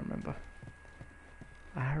can. I remember.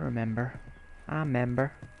 I remember.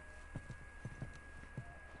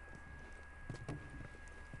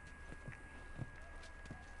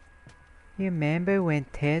 You remember when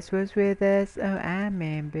Tess was with us? Oh, I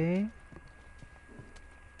remember.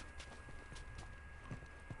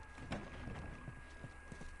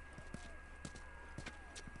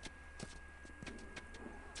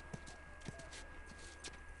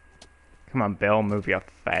 Come on, Bill, move your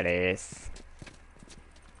fat ass.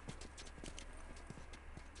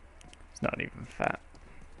 It's not even fat.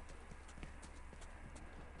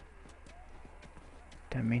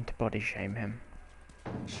 Don't mean to body shame him.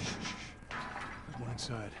 Go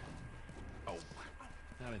inside. Oh,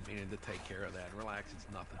 I didn't mean to take care of that. Relax, it's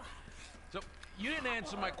nothing. So, you didn't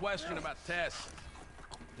answer my question about Tess.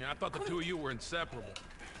 You know, I thought the two of you were inseparable.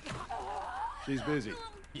 She's busy.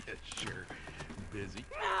 Yeah, sure. Busy.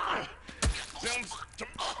 Sounds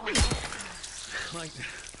like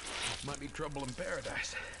might be trouble in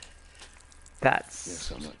paradise. That's Yeah,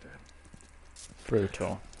 something like that.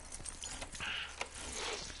 brutal.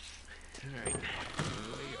 Alright.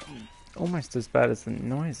 Almost as bad as the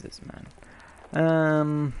noises, man.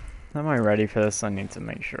 Am I ready for this? I need to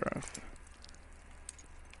make sure I've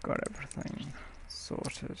got everything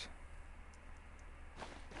sorted.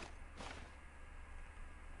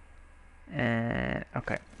 And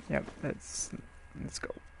okay, yep. Let's go.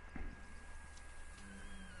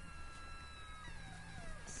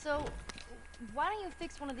 So, why don't you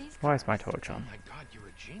fix one of these Why is my cars? torch Oh on? my God, you're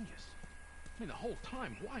a genius. I mean, the whole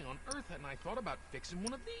time, why on earth hadn't I thought about fixing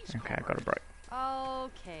one of these Okay, I cars? got a break.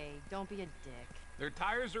 Okay, don't be a dick. Their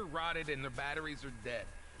tires are rotted and their batteries are dead.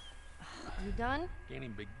 You done? Can't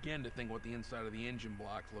even begin to think what the inside of the engine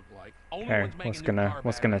blocks look like. Only Hey, ones making what's new gonna- car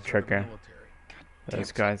what's gonna batteries are the trigger military.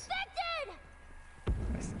 Those guys.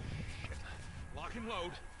 Lock and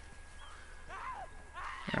load.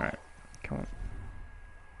 All right, come on.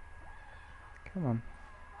 Come on.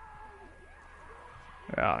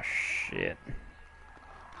 Oh shit.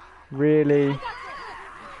 Really?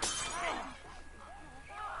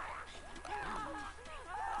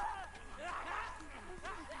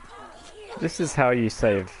 This is how you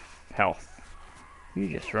save health. You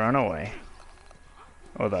just run away.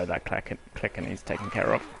 Although that clicking is taken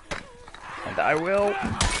care of. And I will.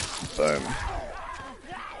 Boom.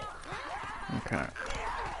 Okay.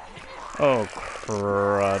 Oh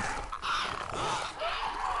crud.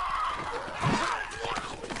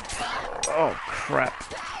 Oh crap.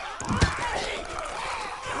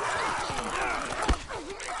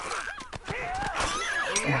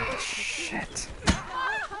 Oh shit.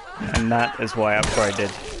 And that is why I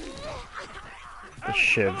upgraded the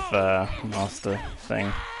Shiv master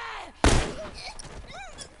thing.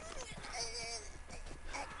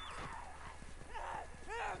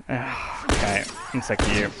 Okay, one sec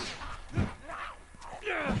you.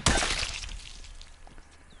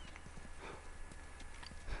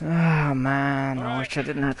 Oh man, I wish I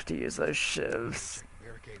didn't have to use those shivs.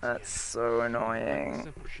 That's so annoying.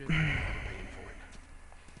 Simple shit, you're not paying for it.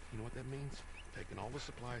 You know what that means? Taking all the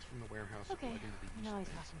supplies from the warehouse and Okay, plugging into the now he's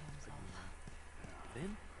east talking to himself.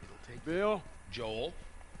 Then it'll take Bill? Joel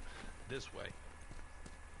this way.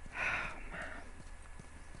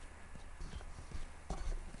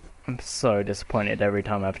 I'm so disappointed every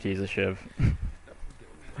time I have to use a shiv.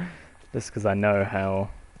 Just because I know how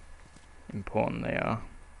important they are.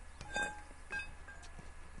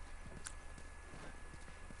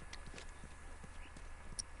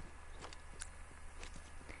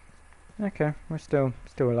 Okay, we're still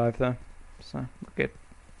alive though, so we're good.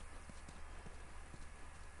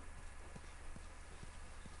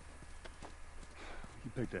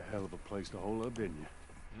 You picked a hell of a place to hole up, didn't you?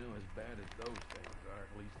 You know, as bad as those things are,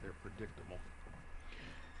 at least they're predictable.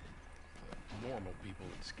 The normal people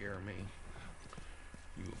that scare me.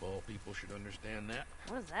 You of all people should understand that.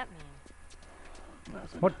 What does that mean?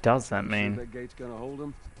 Nothing. What does that Sure mean? that gate's gonna hold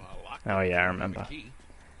him? Well, I locked Oh it yeah, I with the remember. key.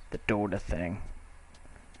 The daughter thing.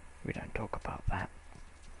 We don't talk about that.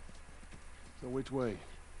 So which way?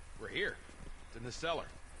 We're here. It's in the cellar.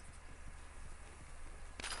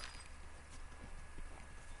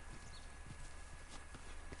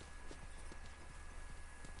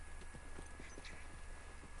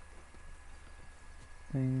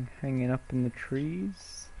 Thing hanging up in the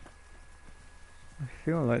trees. I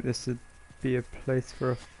feel like this would be a place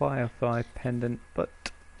for a Firefly pendant, but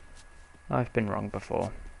I've been wrong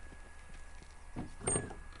before. We're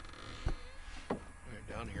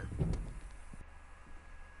down here.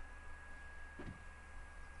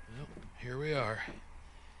 Well, here we are.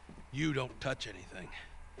 You don't touch anything.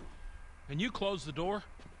 And you close the door?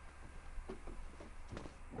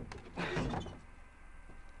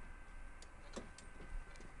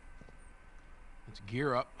 Let's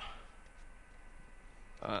gear up.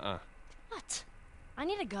 What? I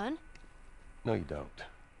need a gun. No, you don't.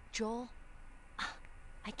 Joel,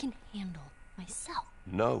 I can handle myself.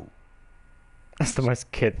 No. That's the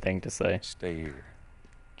most kid thing to say. Stay here.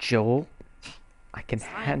 Joel, I can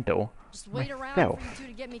Fine. handle Just wait around myself. for you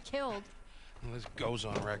two to get me killed. Well, this goes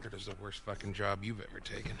on record as the worst fucking job you've ever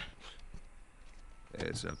taken.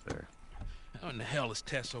 It's up there. How in the hell is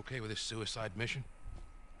Tess okay with this suicide mission?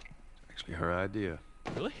 Actually, her idea.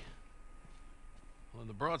 Really? Well,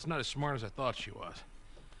 the broad's not as smart as I thought she was.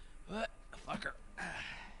 But, fuck her.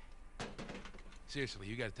 Seriously,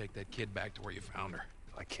 you gotta take that kid back to where you found her.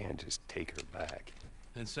 I can't just take her back.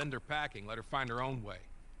 Then send her packing, let her find her own way.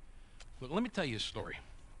 Look, let me tell you a story.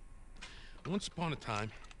 Once upon a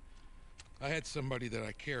time, I had somebody that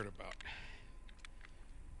I cared about.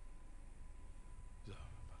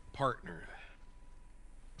 A partner.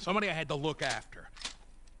 Somebody I had to look after.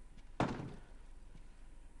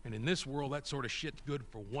 And in this world, that sort of shit's good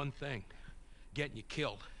for one thing. Getting you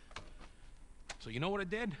killed. So you know what I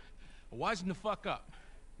did? I wisened the fuck up.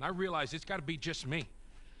 And I realized it's gotta be just me.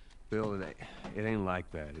 Bill, it ain't like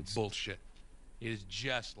that. It's Bullshit. It is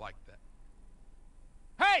just like that.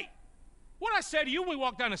 Hey! What'd I say to you when we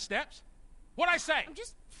walked down the steps? What'd I say? I'm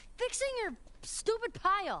just fixing your stupid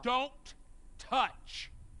pile. Don't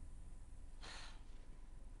touch.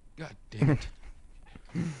 God damn it.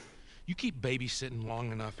 You keep babysitting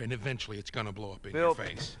long enough, and eventually it's gonna blow up in your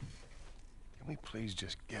face. Can we please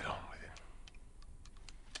just get on with it?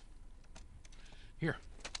 Here.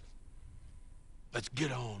 Let's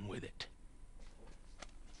get on with it.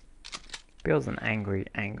 Bill's an angry,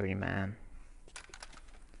 angry man.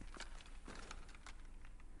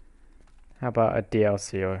 How about a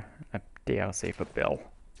DLC or a DLC for Bill? All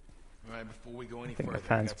right, before we go any I think the further,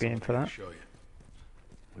 fans I got be in something for to that. show you.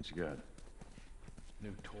 What you got?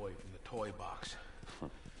 New toy from the toy box.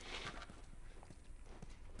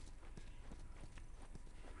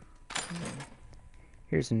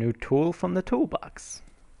 Here's a new tool from the toolbox.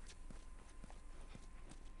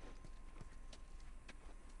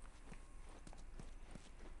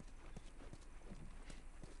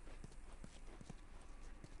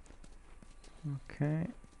 Okay,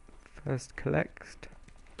 first collect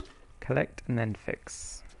and then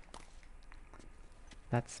fix.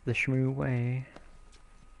 That's the shmoo way.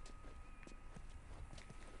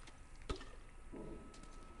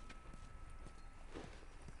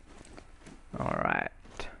 Alright.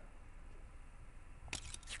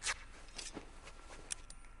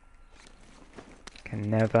 Can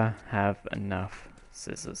never have enough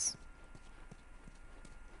scissors.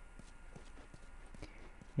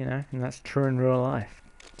 You know, and that's true in real life,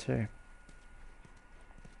 too.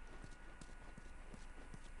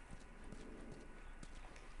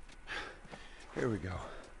 Here we go.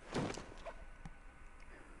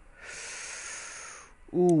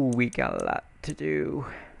 Ooh, we got a lot to do.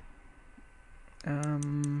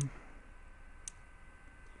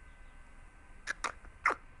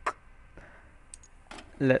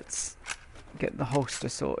 Let's get the holster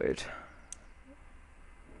sorted.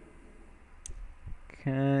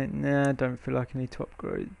 Okay, nah, I don't feel like I need to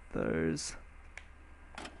upgrade those.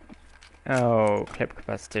 Oh, clip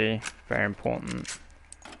capacity, very important.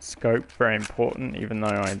 Scope, very important, even though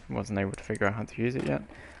I wasn't able to figure out how to use it yet.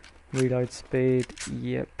 Reload speed,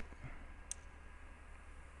 yep.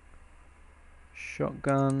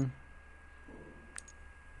 Shotgun.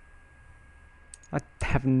 I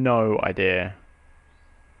have no idea.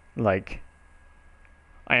 Like,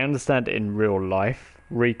 I understand in real life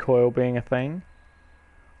recoil being a thing.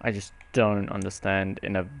 I just don't understand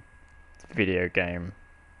in a video game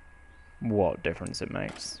what difference it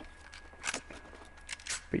makes.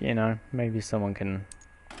 But you know, maybe someone can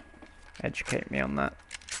educate me on that.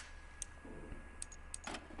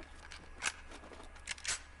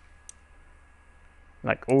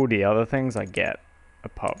 Like all the other things I get,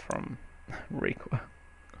 apart from recoil.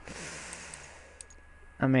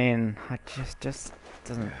 I mean, I just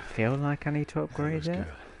doesn't feel like I need to upgrade it,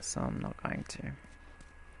 so I'm not going to.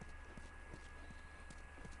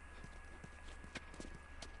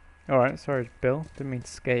 Alright, sorry Bill, didn't mean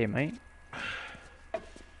to scare you, mate.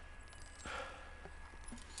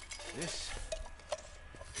 This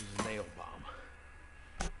is a nail bomb.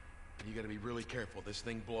 You gotta be really careful. This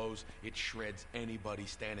thing blows, it shreds anybody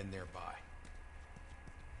standing nearby.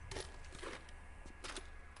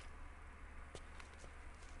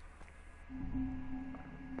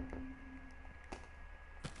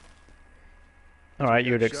 Alright,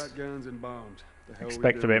 you would shotguns and bombs. The hell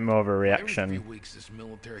expect we a bit doing? more of a Every reaction 3 weeks, this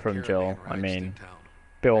military from caravan Joel. I rides mean, through town.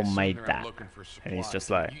 Bill I assume made they're out that, looking for and he's supplies. just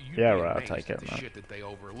like, You'd yeah, be right, I'll amazed take at it, the man. shit that they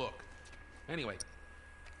overlook. Anyway,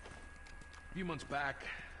 a few months back,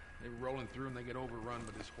 they were rolling through and they get overrun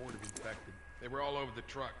by this horde of infected. They were all over the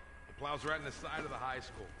truck. The plow's right in the side of the high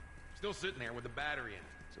school. Still sitting there with the battery in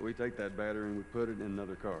it. So we take that battery and we put it in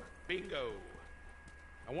another car. Bingo!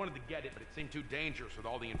 I wanted to get it, but it seemed too dangerous with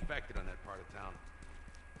all the infected on that part of town.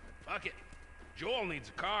 Fuck it. Joel needs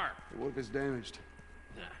a car. What if it's damaged?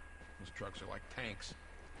 Nah, those trucks are like tanks.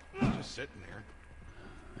 Just sitting there.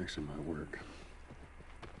 Actually might work.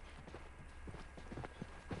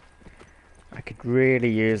 I could really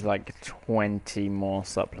use like 20 more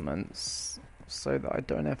supplements so that I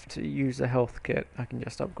don't have to use a health kit. I can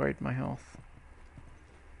just upgrade my health.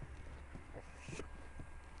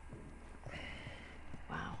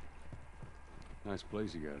 Wow. Nice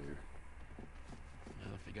place you got here.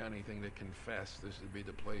 Well, if you got anything to confess, this would be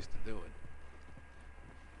the place to do it.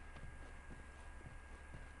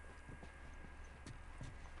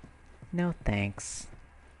 No thanks.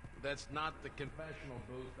 That's not the confessional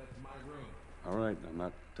booth, that's my room. All right, I'm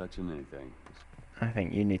not touching anything. I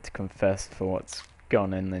think you need to confess for what's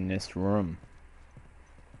gone in this room.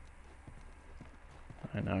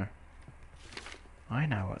 I know. I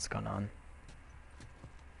know what's gone on.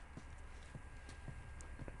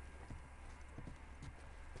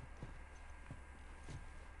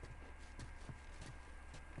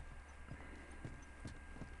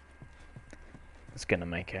 was gonna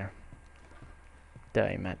make a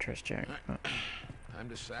dirty mattress joke. But... Time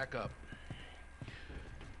to sack up.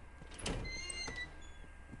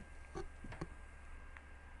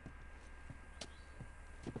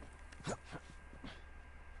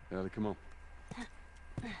 Ellie, come on.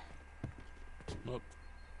 Look,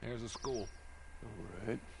 there's a school. All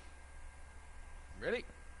right. Ready?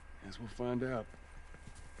 Guess we'll find out.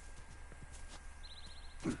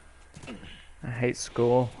 I hate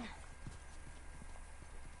school.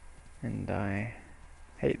 And I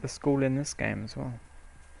hate the school in this game as well.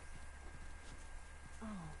 Oh,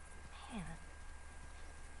 man.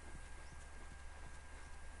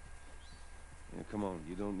 Yeah, come on.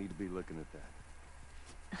 You don't need to be looking at that.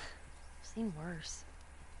 I've seen worse.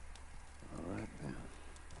 All right, then.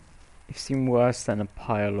 You've seen worse than a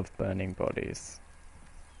pile of burning bodies.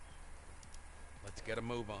 Let's get a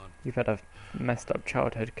move on. You've had a messed up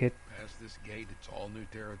childhood, kid. Past this gate, it's all new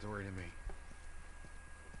territory to me.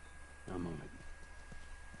 I'm on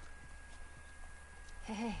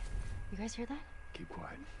it. Hey, you guys hear that? Keep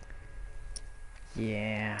quiet.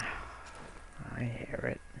 Yeah, I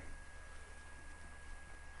hear it.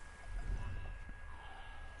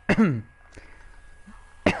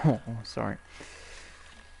 Oh, sorry.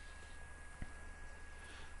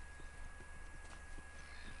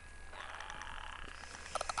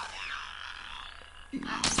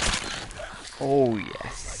 Oh,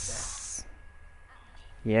 yes.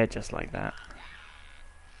 Yeah, just like that.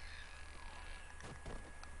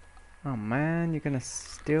 Oh man, you're gonna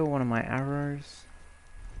steal one of my arrows?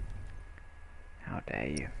 How dare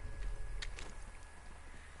you?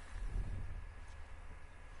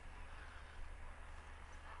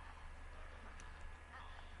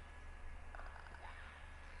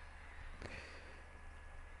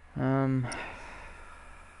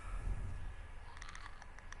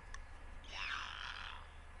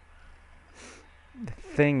 The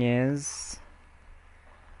thing is,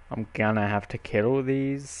 I'm gonna have to kill all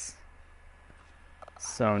these,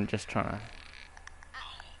 so I'm just trying to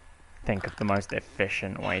think of the most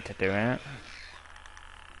efficient way to do it.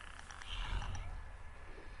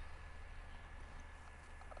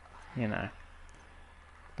 You know,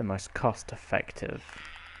 the most cost effective.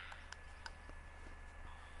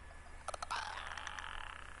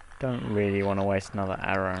 Don't really want to waste another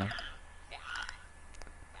arrow,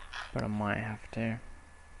 but I might have to.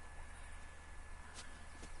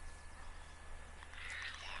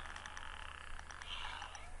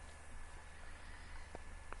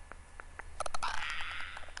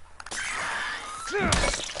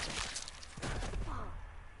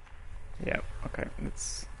 Yep, okay,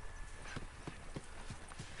 let's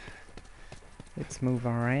move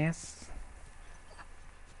our ass.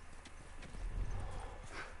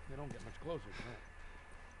 They don't get much closer than that.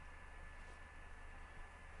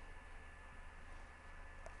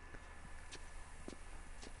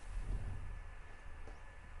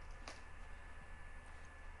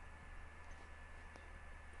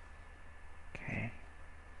 Okay.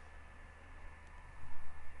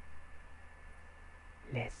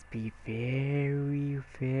 Let's be very,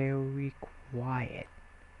 very quiet.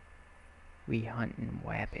 We hunting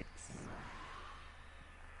rabbits.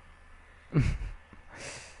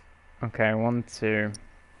 Okay, 1, 2.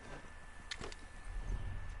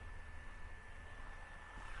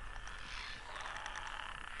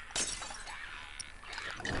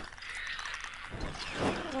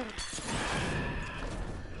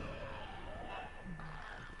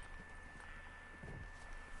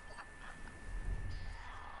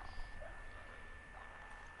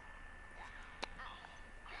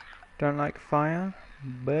 Don't like fire,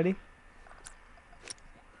 buddy?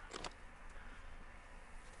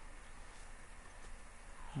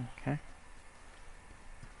 Okay.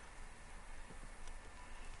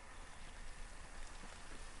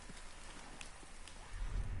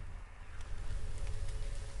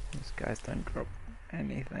 These guys don't drop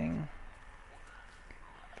anything.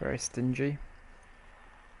 Very stingy.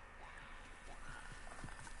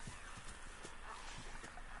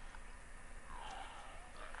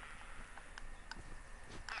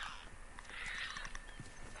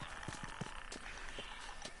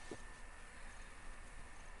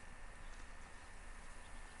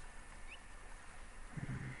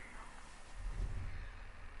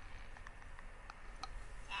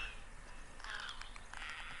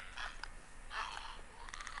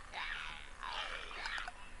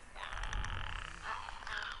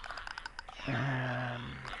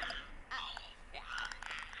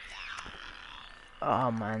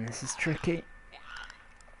 Oh man, this is tricky.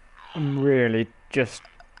 I'm really just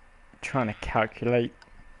trying to calculate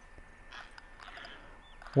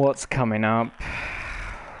what's coming up,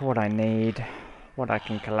 what I need, what I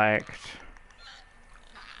can collect.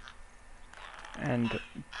 And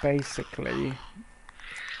basically,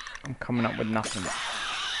 I'm coming up with nothing.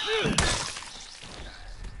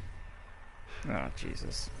 Oh,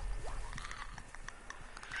 Jesus.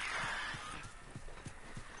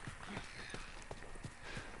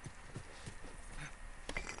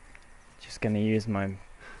 Just gonna use my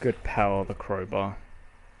good pal, the crowbar.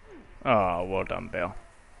 Oh, well done, Bill.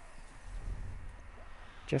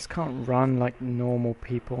 Just can't run like normal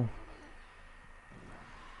people.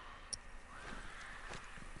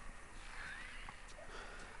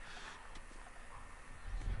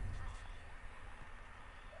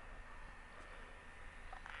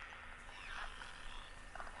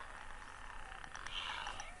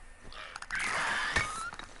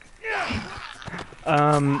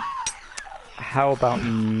 How about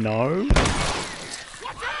no?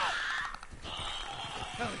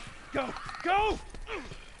 Go! Go!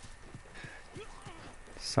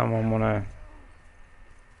 Someone wanna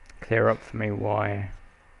clear up for me why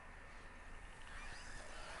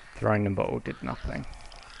throwing the bottle did nothing?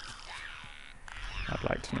 I'd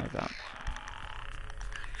like to know that.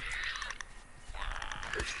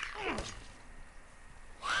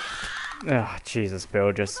 Ah, Jesus,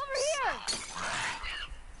 Bill, just...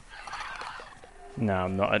 No,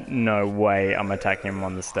 I'm not. No way I'm attacking him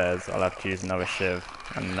on the stairs. I'll have to use another shiv.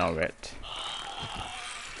 I know it.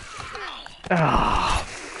 Ah,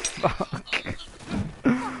 fuck.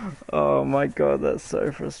 Oh my god, that's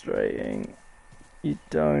so frustrating. You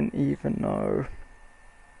don't even know.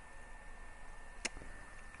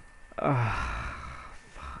 Ah,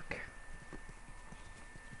 fuck.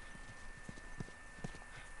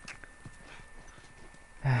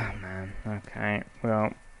 Ah, man. Okay,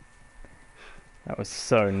 well... That was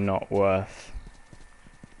so not worth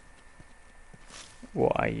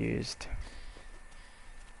what I used.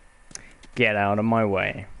 Get out of my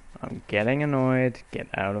way. I'm getting annoyed. Get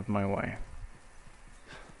out of my way.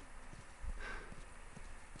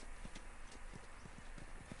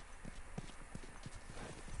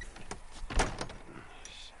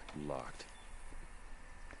 Locked.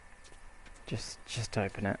 Just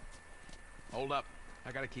open it. Hold up.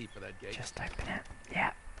 I got a key for that gate. Just open it.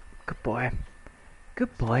 Yeah. Good boy.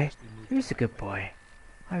 Good boy. Who's a good boy?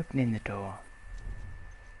 Opening the door.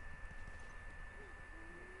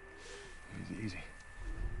 Easy, easy.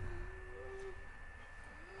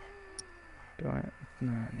 Do I?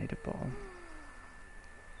 No, I need a bottle.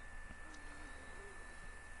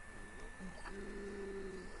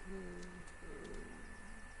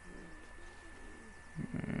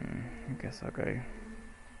 I guess I'll go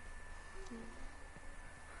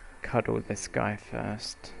cuddle this guy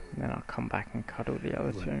first, and then I'll come back and cuddle the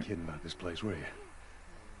other You two. weren't kidding about this place, were you?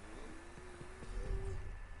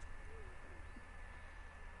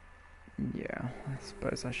 Yeah, I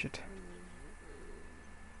suppose I should.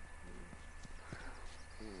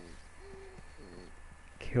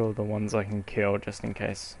 Kill the ones I can kill, just in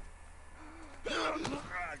case.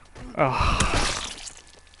 Oh.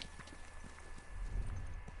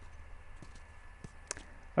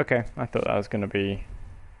 Okay, I thought that was going to be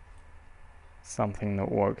something that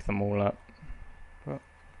woke them all up, but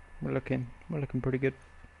we're looking pretty good.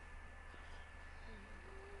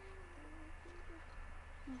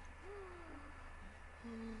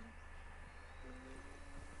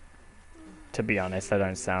 To be honest, they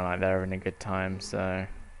don't sound like they're having a good time, so I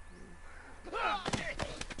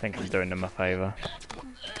think I'm doing them a favour.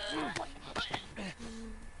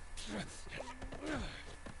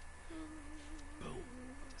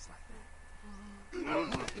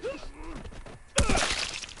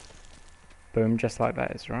 Boom, just like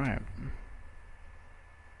that is right.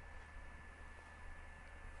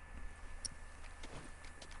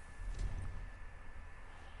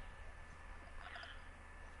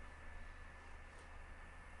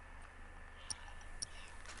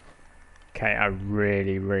 Okay, I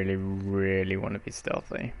really want to be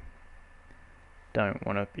stealthy. Don't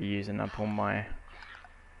want to be using up all my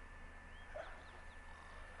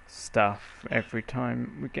stuff every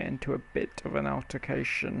time we get into a bit of an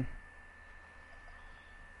altercation.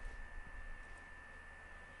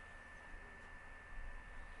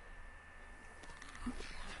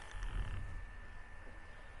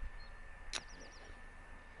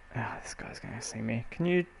 Ah, this guy's gonna see me. Can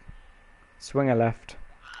you swing a left?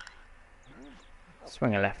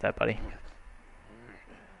 Swing a left there, buddy.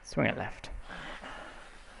 Swing it left.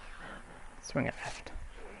 Swing it left.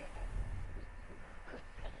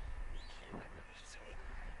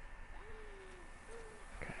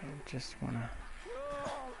 Okay, just wanna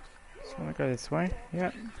go this way.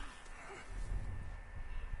 Yep.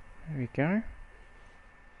 There we go.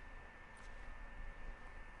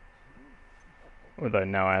 Although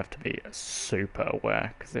now I have to be super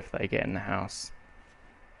aware, because if they get in the house,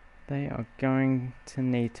 they are going to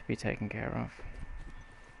need to be taken care of.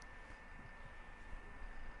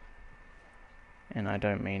 And I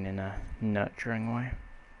don't mean in a nurturing way.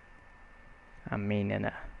 I mean in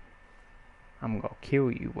a I'm gonna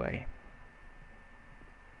kill you way.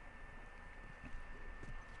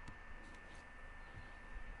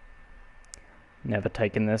 Never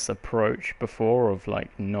taken this approach before of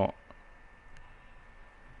like not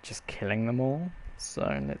just killing them all. So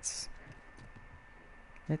let's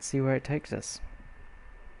see where it takes us.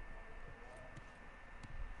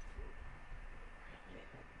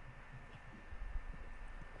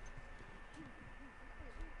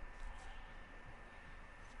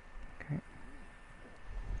 Okay.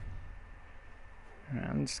 Alright,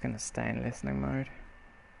 I'm just gonna stay in listening mode.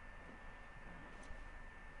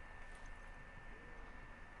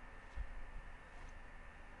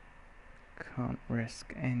 Can't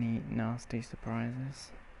risk any nasty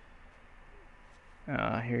surprises.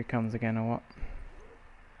 Here he comes again, or what?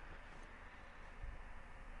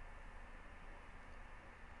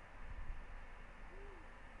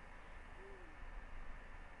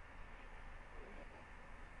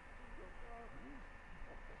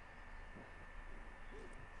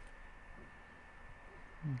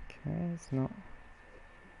 Okay, it's not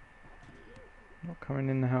coming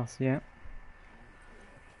in the house yet.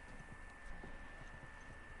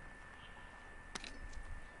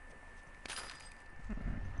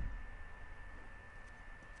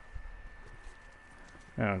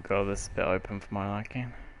 Oh god, this is a bit open for my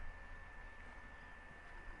liking.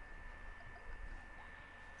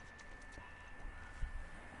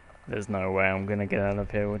 There's no way I'm gonna get out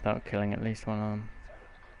of here without killing at least one of them.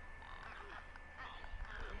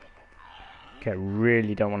 Okay,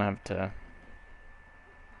 really don't want to have to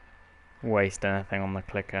waste anything on the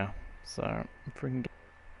clicker, so if we can get...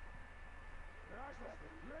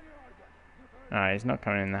 Alright, he's not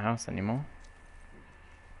coming in the house anymore.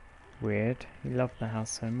 Weird, he loved the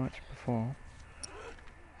house so much before.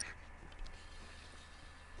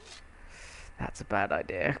 That's a bad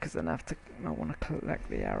idea, because then I want to collect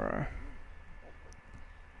the arrow.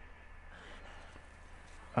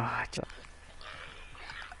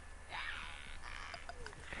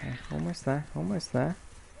 Okay, almost there, almost there.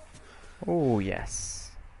 Oh yes.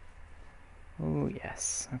 Oh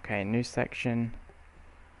yes. Okay, new section.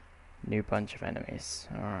 New bunch of enemies.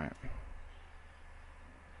 Alright.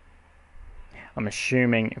 I'm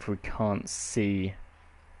assuming if we can't see,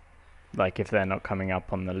 like if they're not coming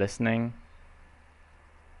up on the listening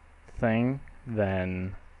thing,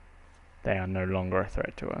 then they are no longer a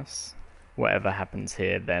threat to us. Whatever happens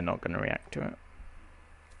here, they're not going to react to it.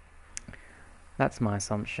 That's my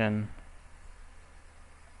assumption,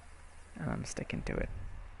 and I'm sticking to it.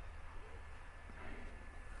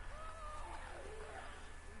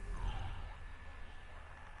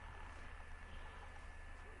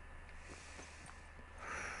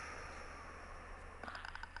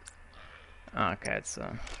 Okay, it's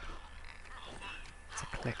a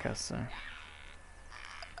clicker, so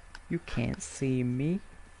you can't see me.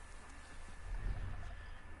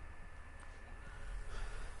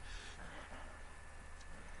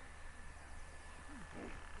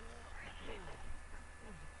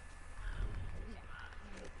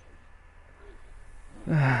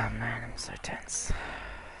 Ah, man, I'm so tense.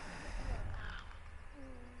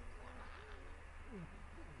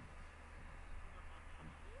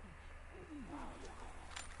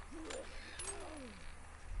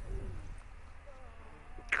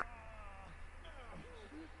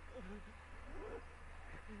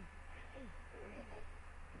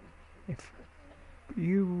 If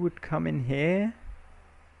you would come in here,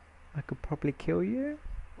 I could probably kill you.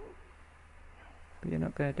 But you're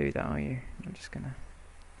not going to do that, are you? You're just going to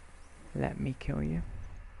let me kill you.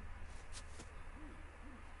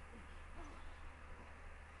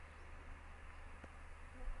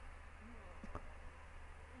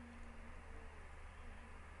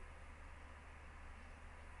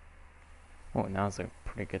 Well, now's a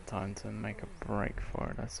pretty good time to make a break for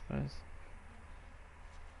it, I suppose.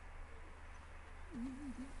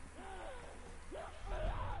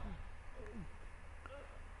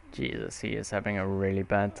 Jesus, he is having a really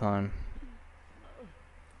bad time.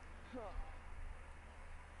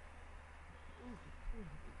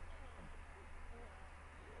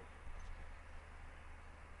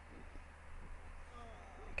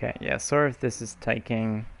 Okay, yeah, sorry if this is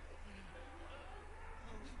taking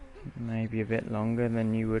maybe a bit longer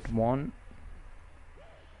than you would want.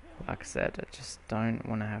 Like I said, I just don't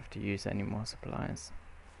want to have to use any more supplies.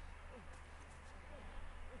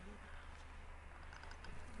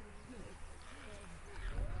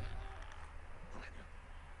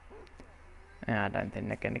 I don't think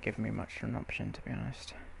they're going to give me much of an option, to be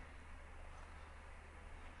honest.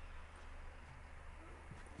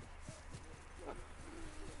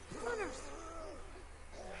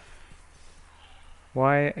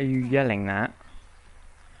 Why are you yelling that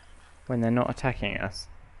when they're not attacking us?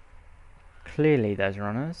 Clearly there's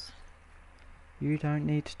runners. You don't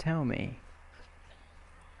need to tell me.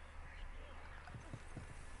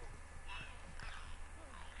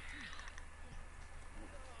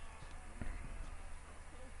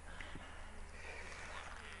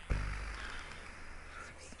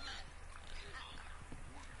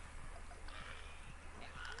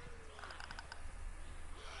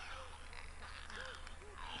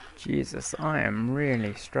 Jesus, I am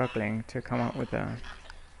really struggling to come up with a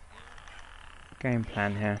game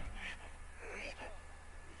plan here.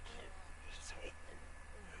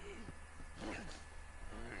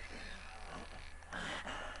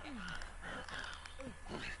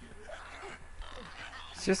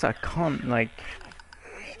 It's just I can't, like,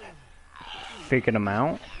 figure them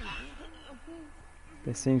out.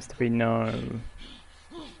 There seems to be no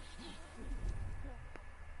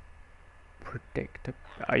predictable.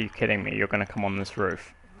 Are you kidding me? You're gonna come on this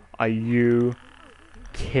roof. Are you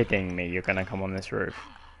kidding me? You're gonna come on this roof.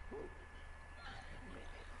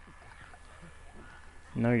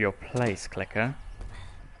 Know your place, clicker.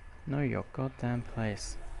 Know your goddamn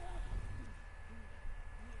place.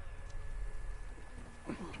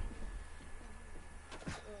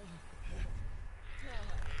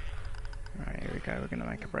 Alright, here we go. We're gonna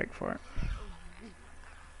make a break for it.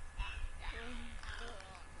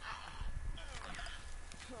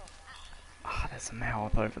 Ah, there's some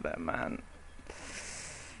health over there, man.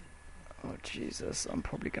 Oh, Jesus. I'm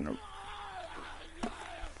probably gonna...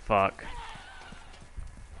 Fuck.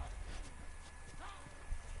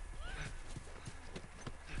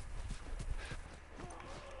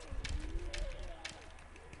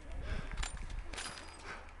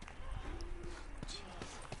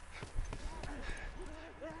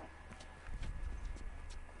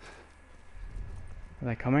 Are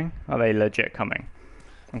they coming? Are they legit coming?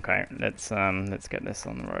 Okay, let's get this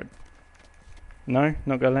on the road. No?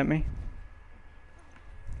 Not gonna let me?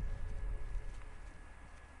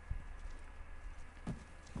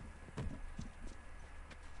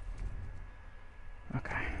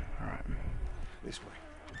 Okay, alright. This way.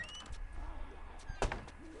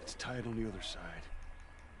 It's tied on the other side.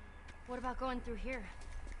 What about going through here?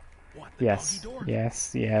 What, the Yes, doggy door?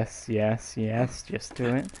 yes, yes, yes, yes. Just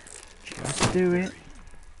do it. Just do it.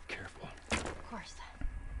 Careful. Of course.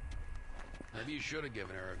 Maybe you should have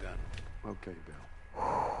given her a gun. Okay, Bill.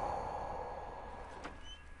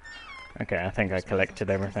 Okay, I think I collected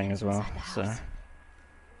everything as well, so...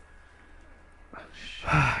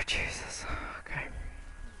 Oh, Jesus. Okay.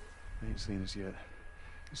 They ain't seen us yet.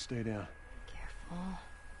 Just stay down. Careful.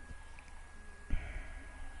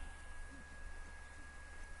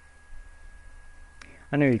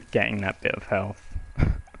 I knew getting that bit of health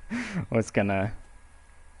was gonna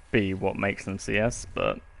be what makes them see us,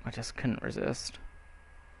 but I just couldn't resist.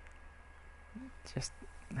 Just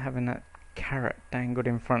having that carrot dangled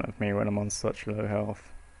in front of me when I'm on such low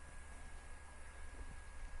health.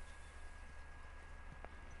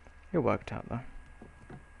 It worked out though.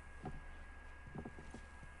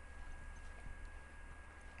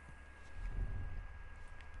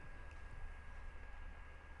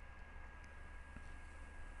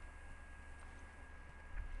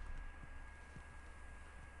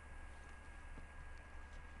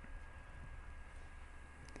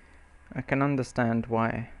 I can understand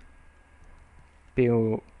why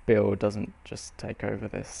Bill doesn't just take over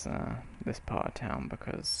this this part of town,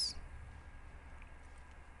 because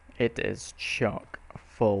it is chock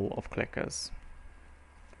full of clickers,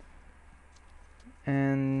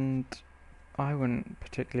 and I wouldn't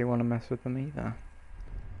particularly want to mess with them either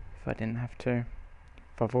if I didn't have to.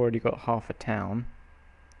 If I've already got half a town,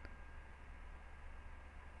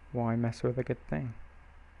 why mess with a good thing?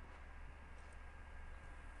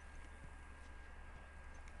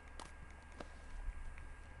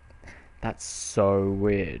 That's so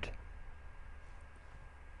weird.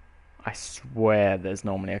 I swear there's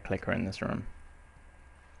normally a clicker in this room.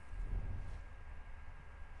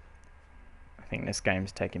 I think this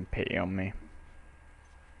game's taking pity on me.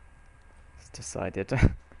 It's decided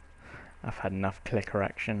I've had enough clicker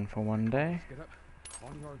action for one day. Get up.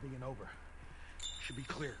 On the RV and over. Should be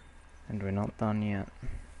clear. And we're not done yet.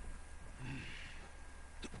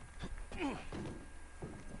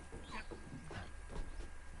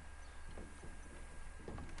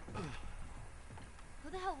 Who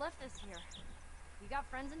the hell left this here? You got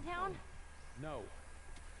friends in town? No.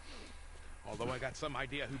 Although I got some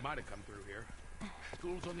idea who might have come through here.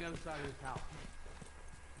 School's on the other side of this house.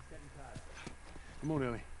 He's getting tired. Come on,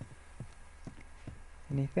 Ellie.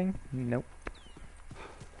 Anything? Nope.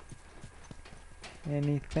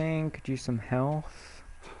 Anything? Could use some health.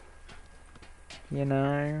 You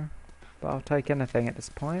know. But I'll take anything at this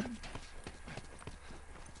point.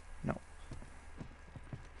 No.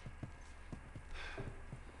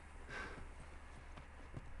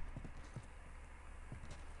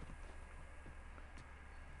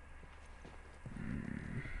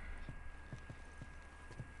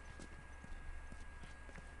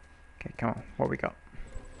 Okay, come on. What we got?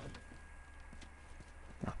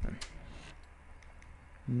 Nothing.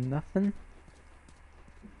 Nothing?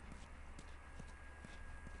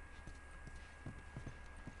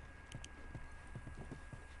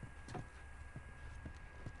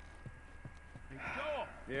 Hey, Joel!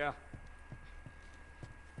 Yeah.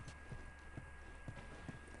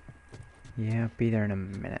 Yeah, I'll be there in a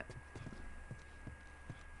minute.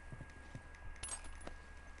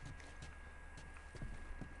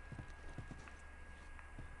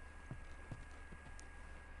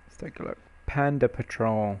 Let's take a look. Panda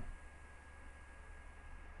Patrol.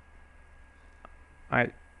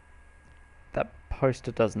 That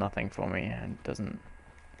poster does nothing for me and doesn't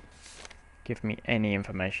give me any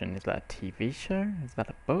information. Is that a TV show? Is that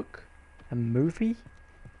a book? A movie?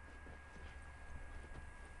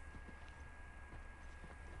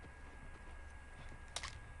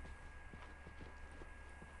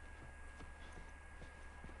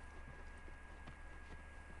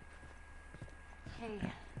 Hey,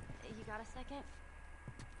 you got a second?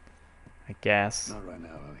 I guess. Not right now,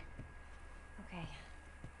 Ellie. Okay.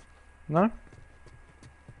 No?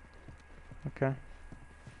 Okay.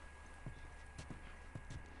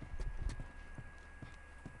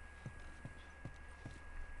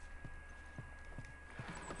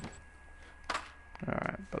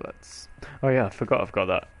 Alright, but let's... Oh yeah, I forgot I've got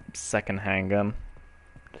that second handgun.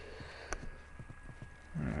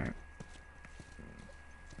 Alright.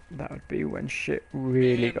 That would be when shit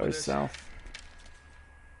really And with goes this- south.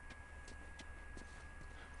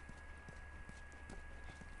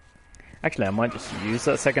 Actually, I might just use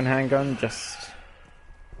that second handgun just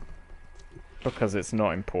because it's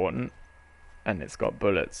not important and it's got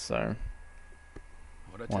bullets, so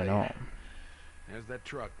What'd I why tell you? not? There's that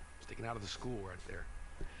truck sticking out of the school right there.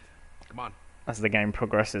 Come on. As the game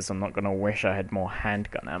progresses, I'm not going to wish I had more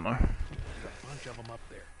handgun ammo. There's a bunch of them up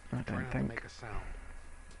there. I Try don't not to think. make a sound.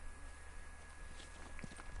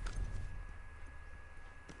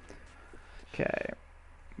 Okay,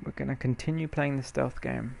 we're going to continue playing the stealth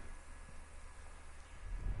game.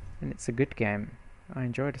 And it's a good game. I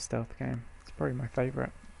enjoy the stealth game. It's probably my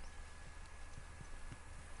favourite.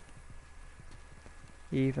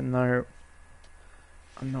 Even though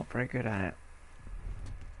I'm not very good at it.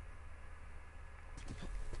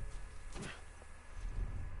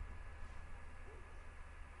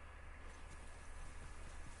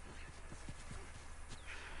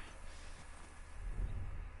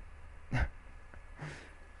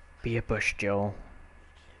 Be a bush, Joel.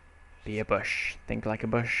 Be a bush. Think like a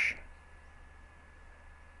bush.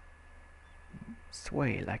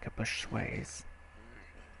 Sway like a bush sways.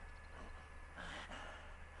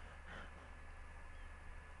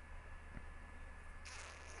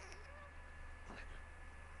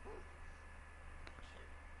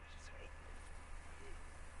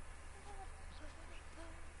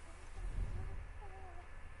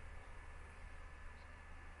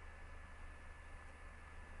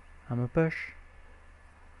 I'm a bush.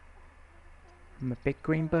 I'm a big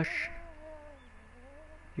green bush.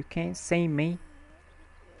 You can't see me.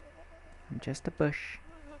 I'm just a bush.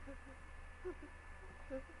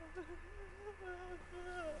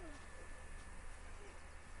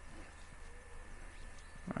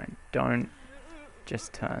 Right, don't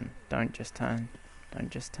just turn. Don't just turn. Don't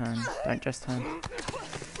just turn. Don't just turn.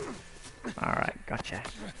 Alright, gotcha.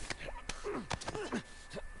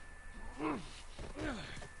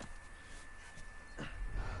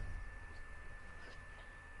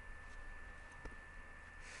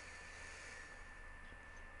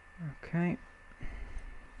 Okay.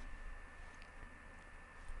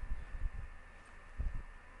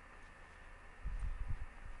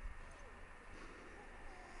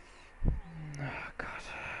 Oh god.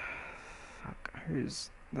 Fuck. Who's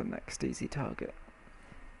the next easy target?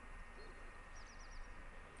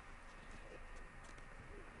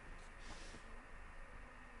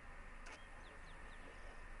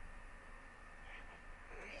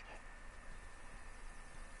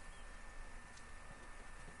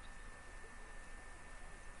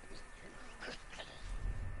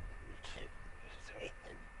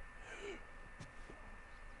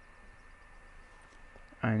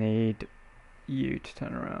 I need you to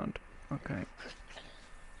turn around. Okay.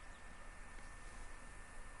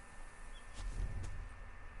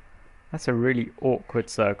 That's a really awkward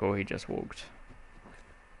circle he just walked.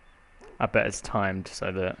 I bet it's timed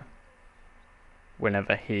so that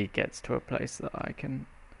whenever he gets to a place that I can...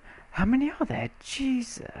 How many are there?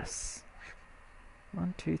 Jesus.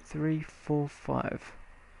 1, 2, 3, 4, 5.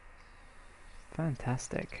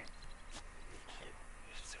 Fantastic.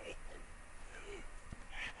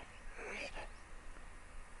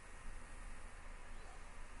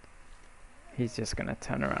 He's just gonna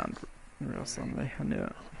turn around real suddenly. I knew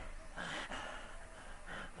it.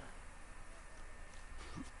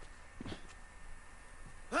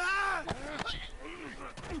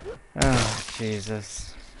 Oh,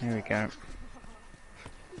 Jesus. Here we go.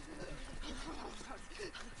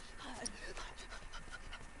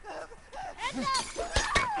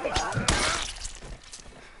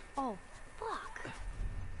 Oh, fuck.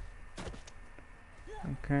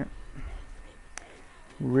 Okay.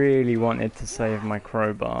 Really wanted to save my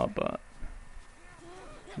crowbar, but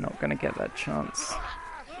not gonna get that chance.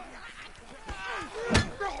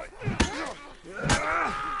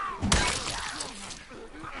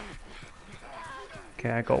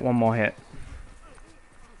 Okay, I got one more hit.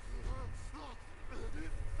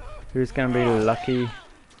 Who's gonna be lucky?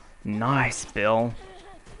 Nice, Bill.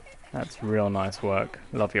 That's real nice work.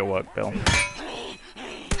 Love your work, Bill.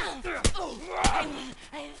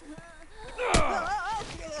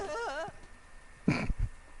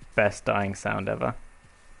 Best dying sound ever.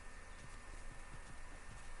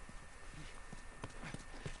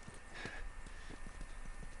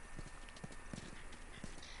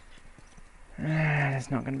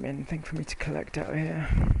 There's not going to be anything for me to collect out here.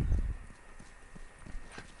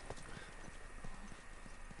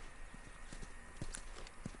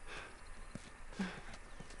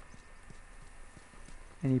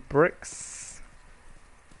 Any bricks?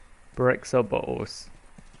 Bricks or bottles?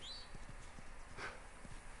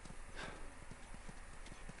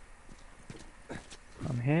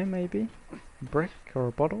 From here, maybe? A brick or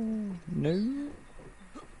a bottle? No?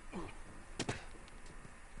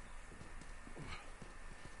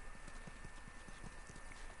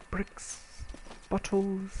 Bricks?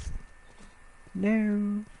 Bottles?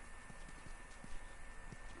 No?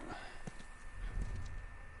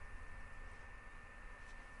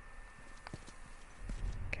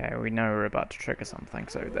 Okay, we know we're about to trigger something,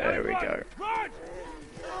 so there we go. Oh,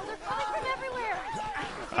 they're coming from everywhere.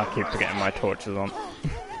 I keep forgetting my torches on.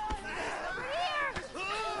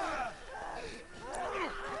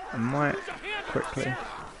 I might quickly...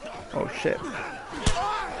 Oh shit.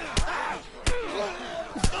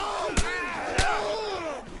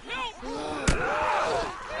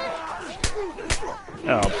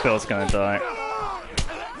 Oh, Bill's gonna die.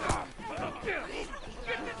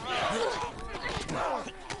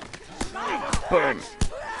 Boom.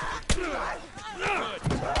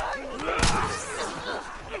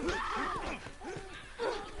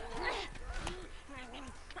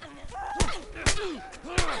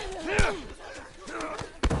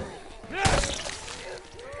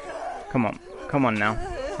 Come on now.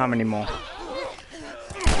 How many more?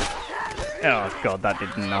 Oh god, that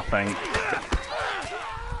did nothing.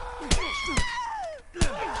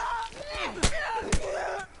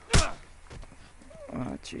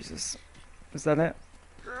 Oh Jesus. Is that it?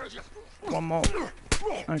 One more.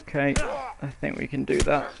 Okay, I think we can do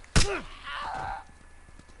that.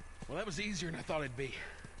 Well, that was easier than I thought it'd be.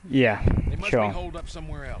 Yeah, They must sure. be holed up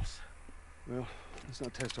somewhere else. Well, let's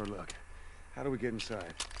not test our luck. How do we get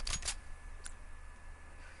inside?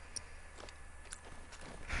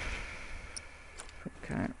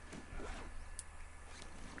 Okay.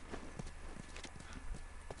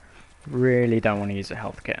 Really don't want to use a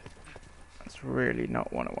health kit. That's really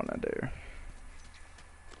not what I want to do.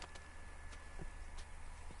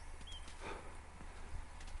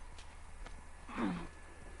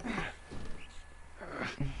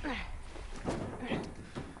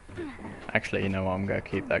 Actually, you know what? I'm going to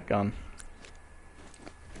keep that gun.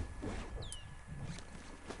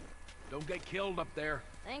 Don't get killed up there.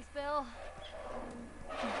 Thanks, Bill.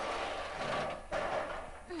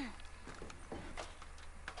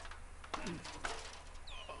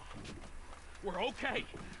 We're okay.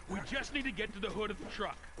 We just need to get to the hood of the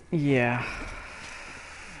truck. Yeah.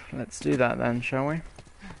 Let's do that then, shall we?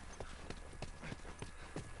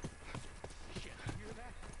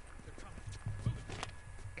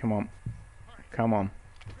 Come on. Come on.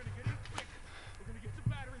 We're gonna get in quick. We're gonna get the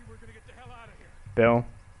battery. We're gonna get the hell out of here. Bill.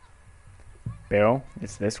 Bill,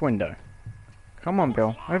 it's this window. Come on,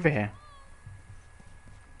 Bill. Over here.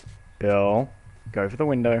 Bill, go for the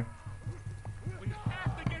window. We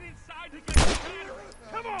have to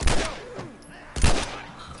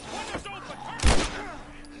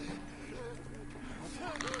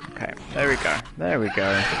There we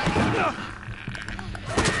go.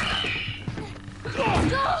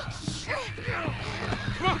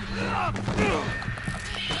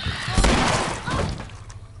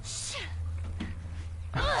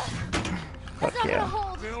 Fuck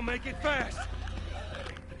yeah. Bill, make it fast.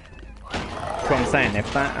 That's what I'm saying.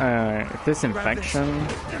 If that, if this infection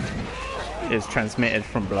is transmitted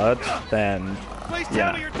from blood, then Please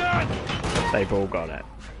tell me you're done. they've all got it.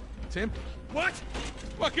 Tim? What?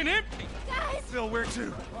 Fucking empty! Bill, where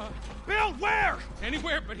to? Bill, where?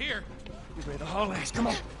 Anywhere but here. Get ready to haul ass. Come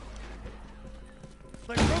on.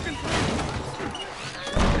 Like broken through.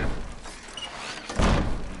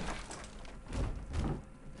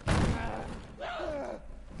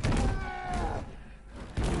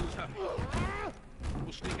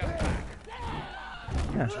 We'll sneak out back.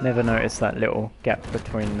 Yeah, never noticed that little gap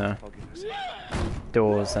between the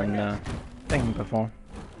doors and the thing before.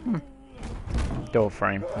 Door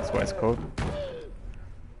frame, that's what it's called.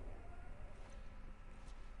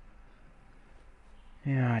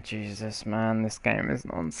 Yeah, Jesus, man, this game is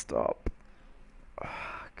non-stop. Oh,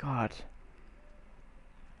 God.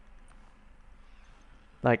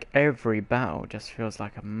 Like, every battle just feels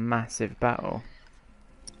like a massive battle.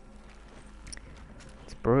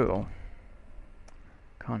 It's brutal.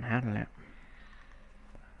 Can't handle it.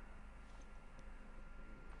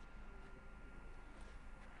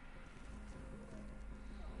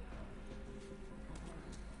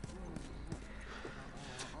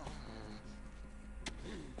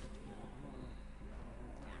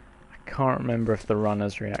 I can't remember if the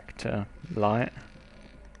runners react to light.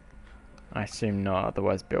 I assume not,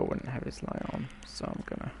 otherwise Bill wouldn't have his light on. So I'm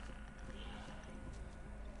gonna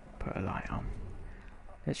put a light on.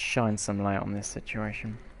 Let's shine some light on this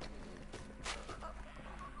situation.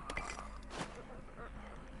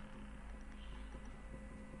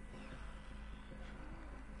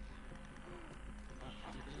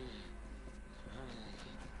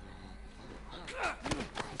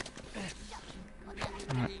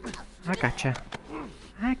 Right. I gotcha.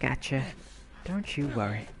 I gotcha. Don't you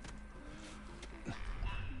worry.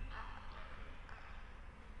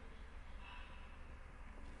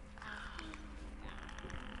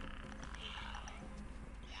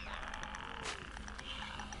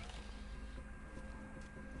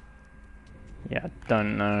 Yeah, I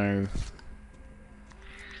don't know. I'm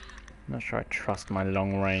not sure I trust my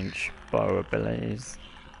long-range bow abilities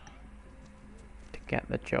to get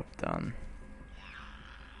the job done.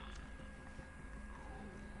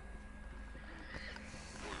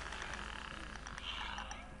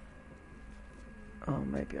 Oh,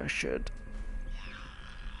 maybe I should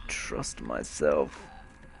trust myself.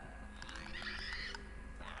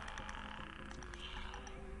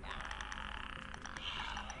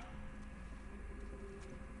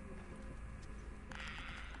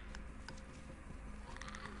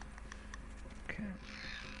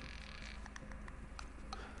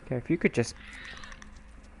 Okay, if you could just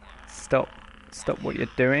stop what you're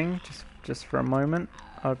doing, just for a moment.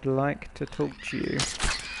 I'd like to talk to you.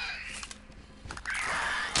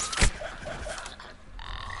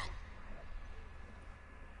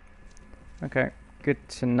 Okay, good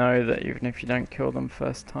to know that even if you don't kill them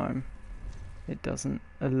first time, it doesn't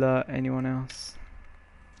alert anyone else.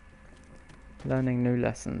 Learning new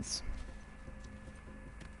lessons.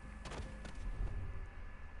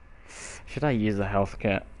 Should I use the health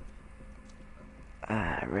kit?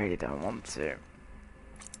 I really don't want to.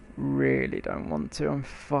 Really don't want to. I'm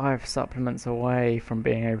 5 supplements away from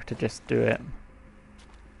being able to just do it.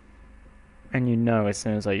 And you know as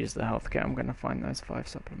soon as I use the health kit I'm going to find those 5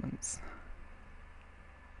 supplements.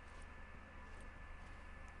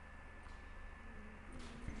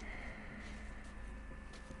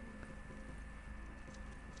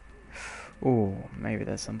 Ooh, maybe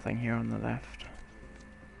there's something here on the left.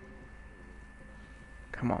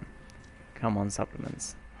 Come on. Come on,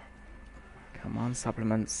 supplements. Come on,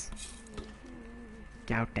 supplements.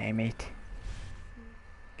 God damn it.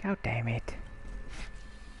 God damn it.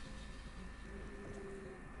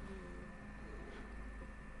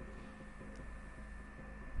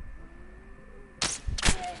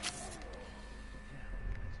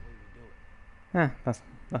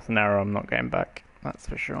 That's an arrow I'm not getting back, that's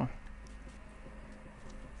for sure.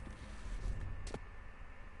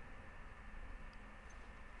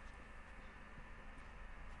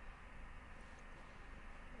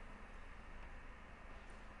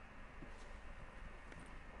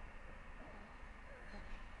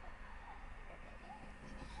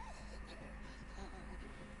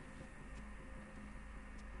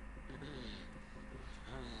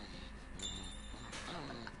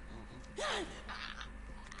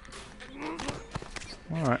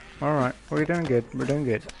 Alright. We're doing good. We're doing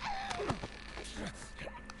good.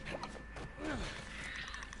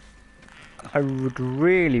 I would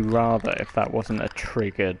really rather if that wasn't a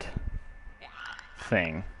triggered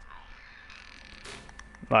thing.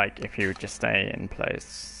 Like, if you would just stay in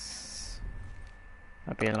place.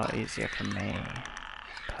 That'd be a lot easier for me,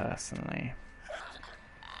 personally.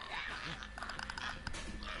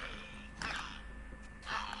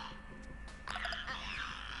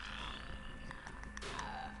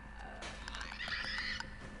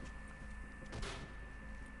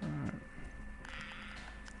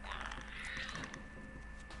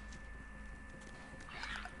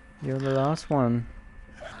 You're the last one.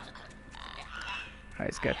 Oh,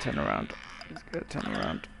 he's gonna turn around. He's gonna turn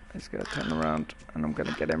around. He's gonna turn around. And I'm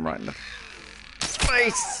gonna get him right in the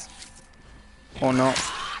face! Or not.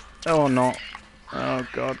 Or not. Oh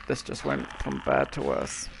god, this just went from bad to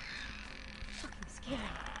worse. Fucking scary.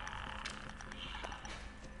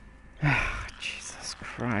 Jesus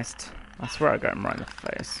Christ. I swear I got him right in the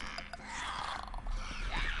face.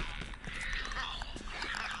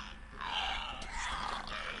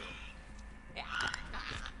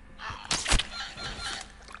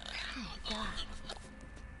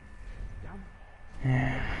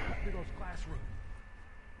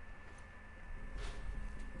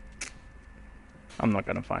 I'm not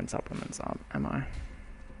gonna find supplements, am I?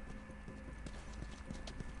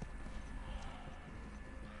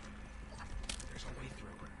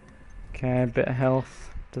 Okay, a bit of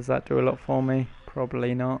health. Does that do a lot for me?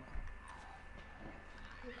 Probably not.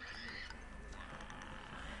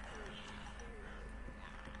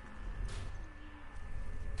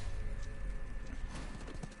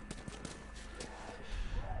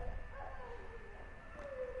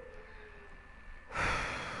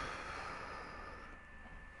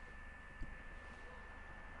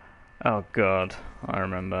 Oh god, I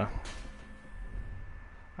remember.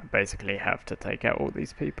 I basically have to take out all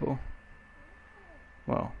these people.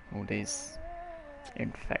 Well, all these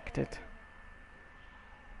infected.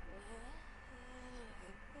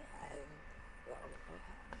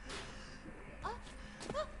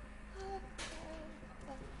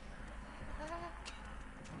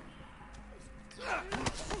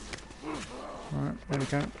 Alright, there we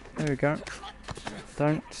go. There we go.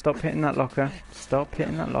 Don't stop hitting that locker. Stop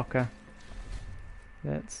hitting that locker.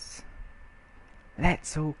 Let's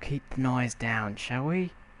all keep the noise down, shall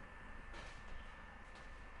we?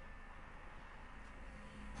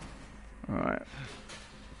 Alright.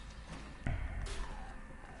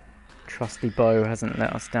 Trusty Bo hasn't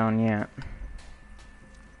let us down yet.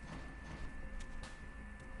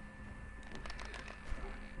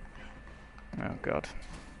 Oh god.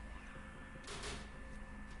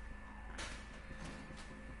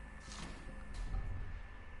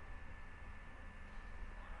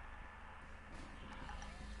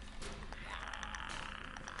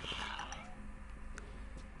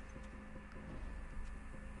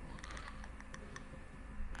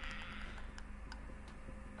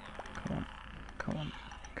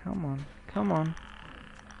 Come on, come on.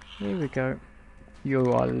 Here we go.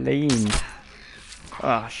 You are lean.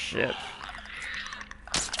 Oh shit.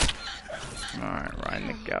 Alright, right in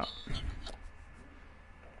the gut.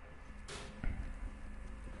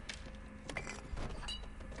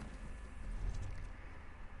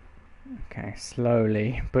 Okay,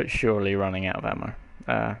 slowly but surely running out of ammo.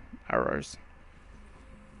 Arrows.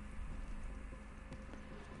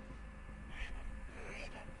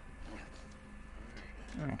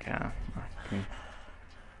 Okay, I can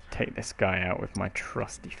take this guy out with my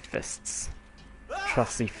trusty fists.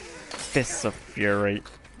 Trusty fists of fury.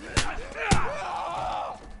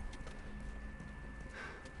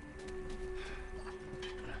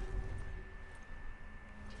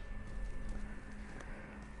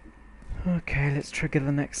 Okay, let's trigger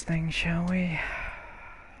the next thing, shall we?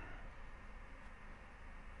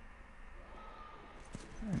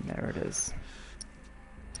 And there it is.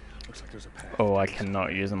 Looks like there's a path. Oh, I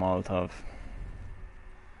cannot use a Molotov.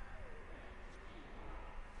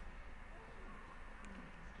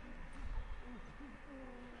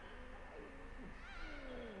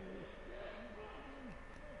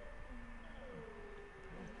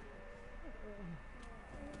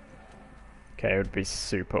 Okay, it would be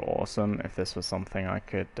super awesome if this was something I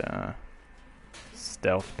could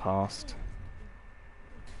stealth past.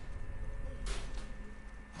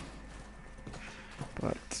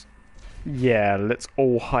 But yeah, let's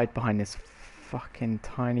all hide behind this fucking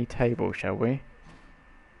tiny table, shall we?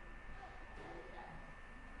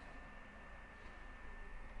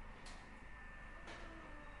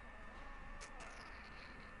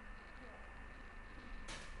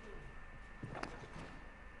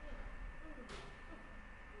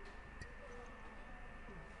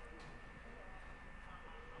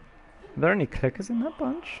 Are there any clickers in that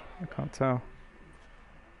bunch? I can't tell.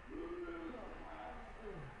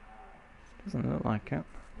 Doesn't look like it.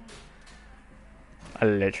 I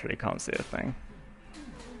literally can't see a thing.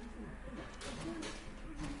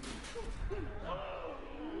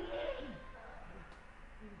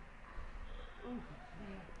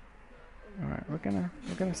 Alright, we're gonna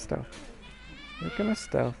stealth. We're gonna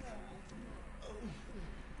stealth.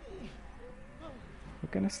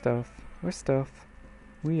 We're gonna stealth. We're stealth.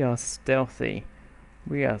 We are stealthy.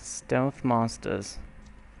 We are stealth masters.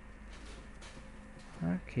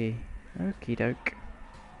 Okay. Okie doke.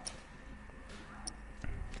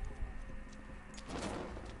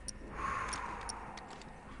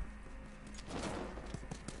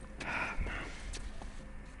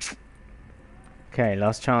 Okay,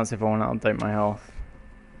 last chance if I want to update my health.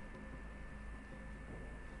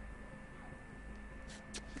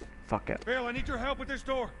 Fuck it. Bill, I need your help with this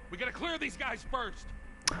door. We gotta clear these guys first.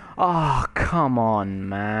 Oh, come on,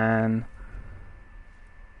 man.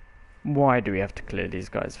 Why do we have to clear these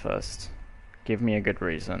guys first? Give me a good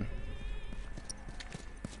reason.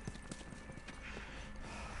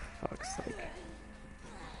 Fuck's sake.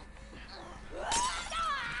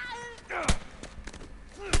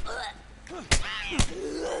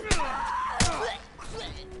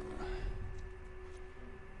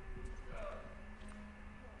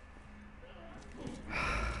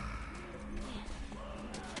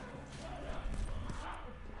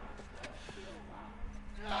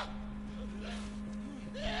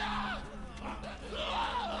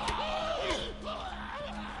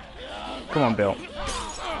 Come on, Bill.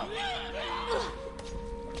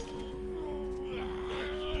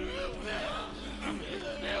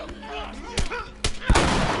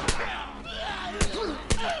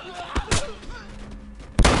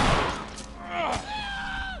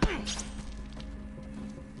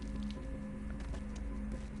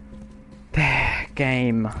 There,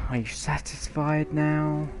 game. Are you satisfied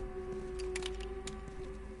now?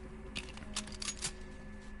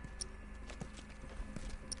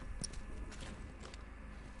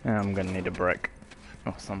 I'm gonna need a brick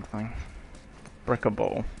or something. Brick or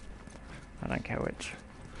ball. I don't care which.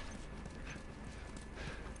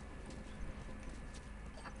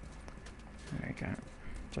 There we go.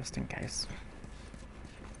 Just in case.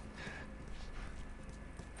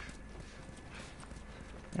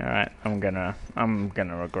 Alright, I'm gonna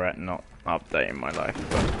regret not updating my life,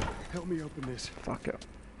 but Help me open this. fuck it.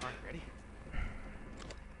 Alright, ready?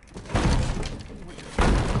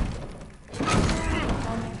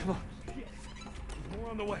 Come on. More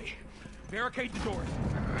on the way. Barricade the doors.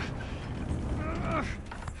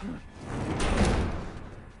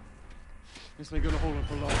 This ain't gonna hold up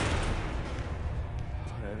for long.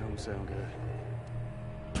 That don't sound good.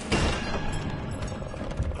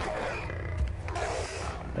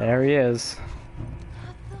 There he is.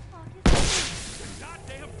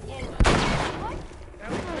 Goddamn floor. What?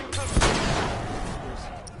 Everything covered.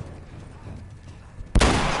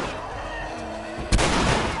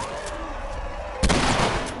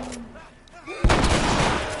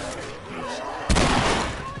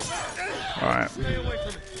 Alright. Stay away from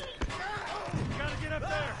it. You gotta get up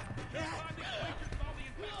there. Find these bleachers with all the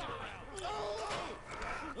infected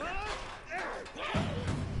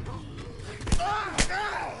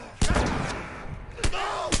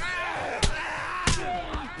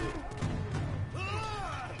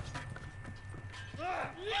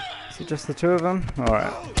Is it just the two of them?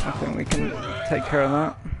 Alright, I think we can take care of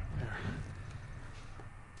that.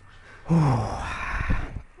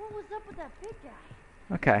 What was up with that big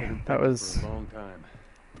guy? Okay, that was For a long time.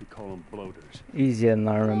 We call them bloaters. easier than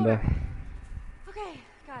I remember. Okay,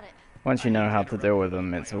 got it. Once you know how to deal with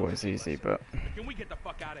them, it's always easy, but Can we get the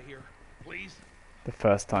fuck out of here, please? the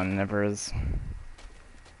first time never is.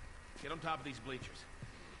 Get on top of these bleachers.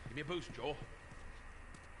 Give me a boost, Joel.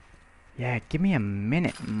 Yeah, give me a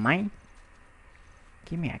minute, man.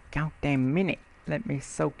 Give me a goddamn minute. Let me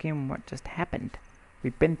soak in what just happened.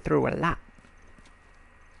 We've been through a lot.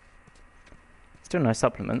 Still no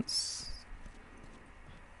supplements.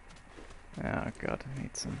 Oh god, I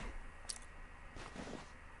need some.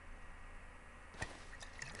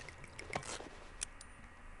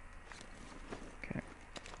 Okay.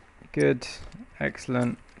 Good.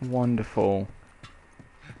 Excellent. Wonderful.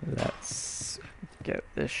 Let's get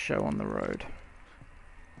this show on the road.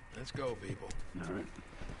 Let's go, people. All right.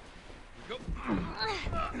 Go.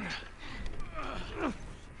 All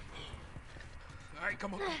right,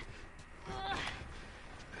 come on.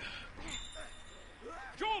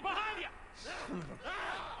 Joel, behind you!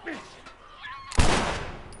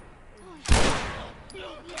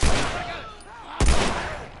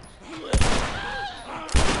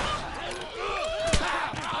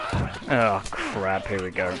 Oh crap, here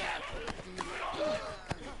we go.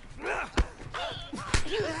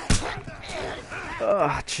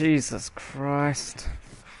 Oh, Jesus Christ.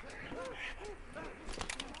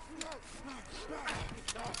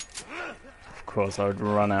 Of course I would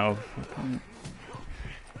run out of...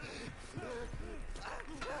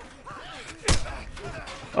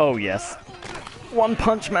 Oh yes. One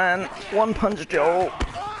punch, man. One punch, Joel.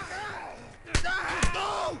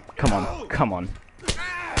 Come on, come on.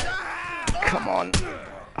 Come on.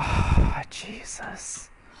 Oh, Jesus.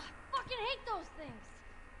 I fucking hate those things.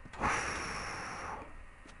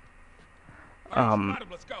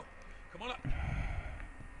 Let's go. Come on up.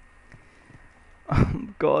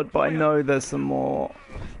 God, but I know there's some more.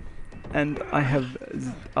 And I have...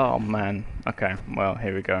 Oh, man. Okay, well,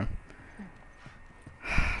 here we go.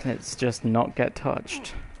 Let's just not get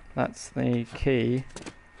touched. That's the key.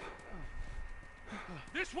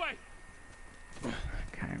 This way.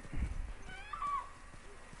 Okay.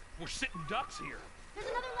 We're sitting ducks here. There's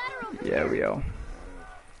another ladder over Yeah, we are.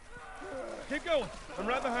 Keep going. I'm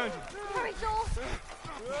right behind you. Hurry, Joel.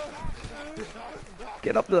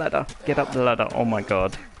 Get up the ladder. Get up the ladder. Oh my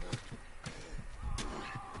god.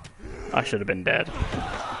 I should have been dead.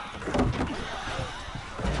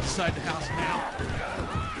 Inside the house now.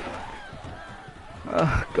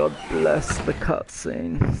 Oh, God bless the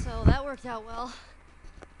cutscene. So that worked out well.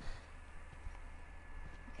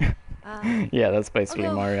 Yeah, that's basically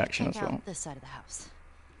I'll go my reaction check as well. out this side of the house.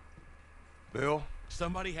 Bill?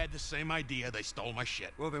 Somebody had the same idea. They stole my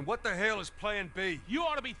shit. Well, then what the hell is Plan B? You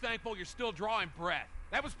ought to be thankful you're still drawing breath.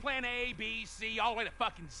 That was plan A, B, C, all the way to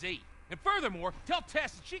fucking Z. And furthermore, tell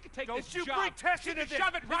Tess that she can take this job. Don't you bring Tess She into can this.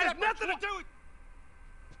 shove it right up her nothing to tw- do with...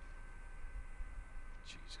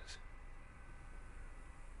 Jesus.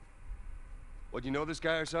 What, you know this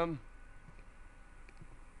guy or something?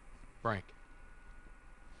 Frank.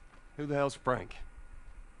 Who the hell's Frank?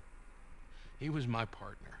 He was my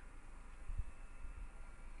partner.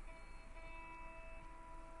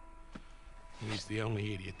 He's the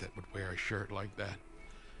only idiot that would wear a shirt like that.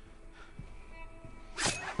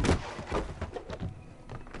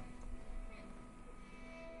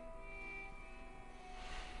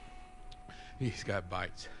 He's got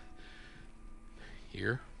bites.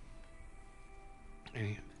 Here.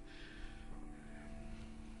 And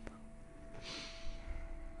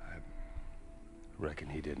I reckon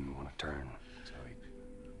he didn't want to turn, so he...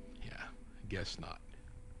 yeah, I guess not.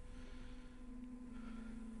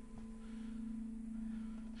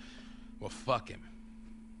 Well, fuck him.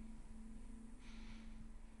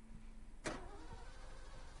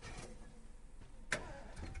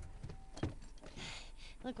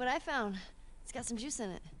 Look what I found. It's got some juice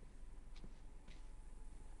in it.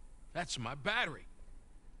 That's my battery.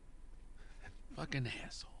 That fucking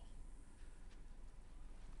asshole.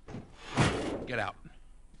 Get out.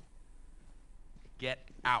 Get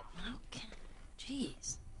out. Okay.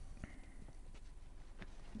 Jeez.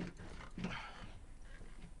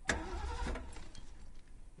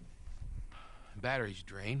 Battery's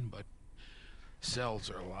drained, but cells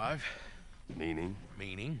are alive. Meaning?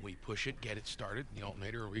 Meaning, we push it, get it started, and the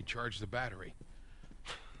alternator will recharge the battery.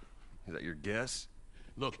 Is that your guess?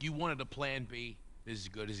 Look, you wanted a plan B. This is as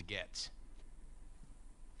good as it gets.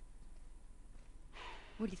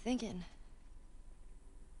 What are you thinking?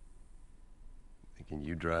 Thinking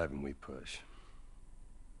you drive and we push.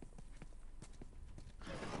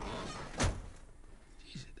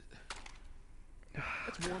 Jesus.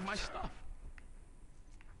 That's more of my stuff.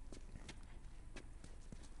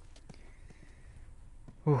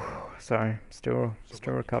 Ooh, sorry, still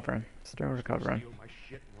recovering. Still recovering. Steal my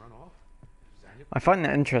shit and run off? Is that it? I find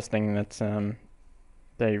that interesting that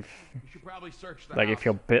they've You should probably search the like house. if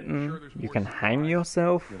you're I'm bitten, sure there's you more can hang supplies.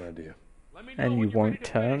 yourself, Good idea. Let me know and when you you're ready won't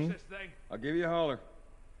to finish turn. this thing. I'll give you a holler.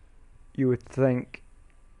 You would think,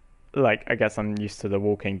 like, I guess I'm used to the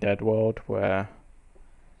Walking Dead world where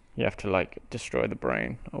you have to like destroy the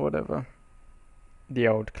brain or whatever, the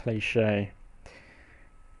old cliche.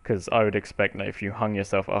 Because I would expect that if you hung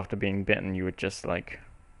yourself after being bitten, you would just like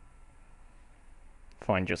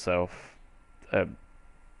find yourself a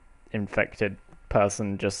infected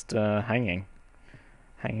person just hanging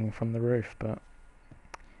from the roof. But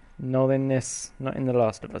not in the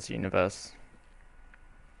Last of Us universe.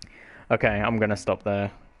 Okay, I'm gonna stop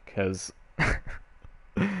there because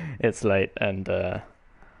it's late and I've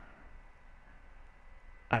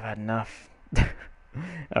had enough.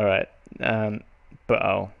 All right. But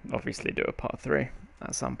I'll obviously do a part 3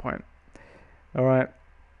 at some point. Alright,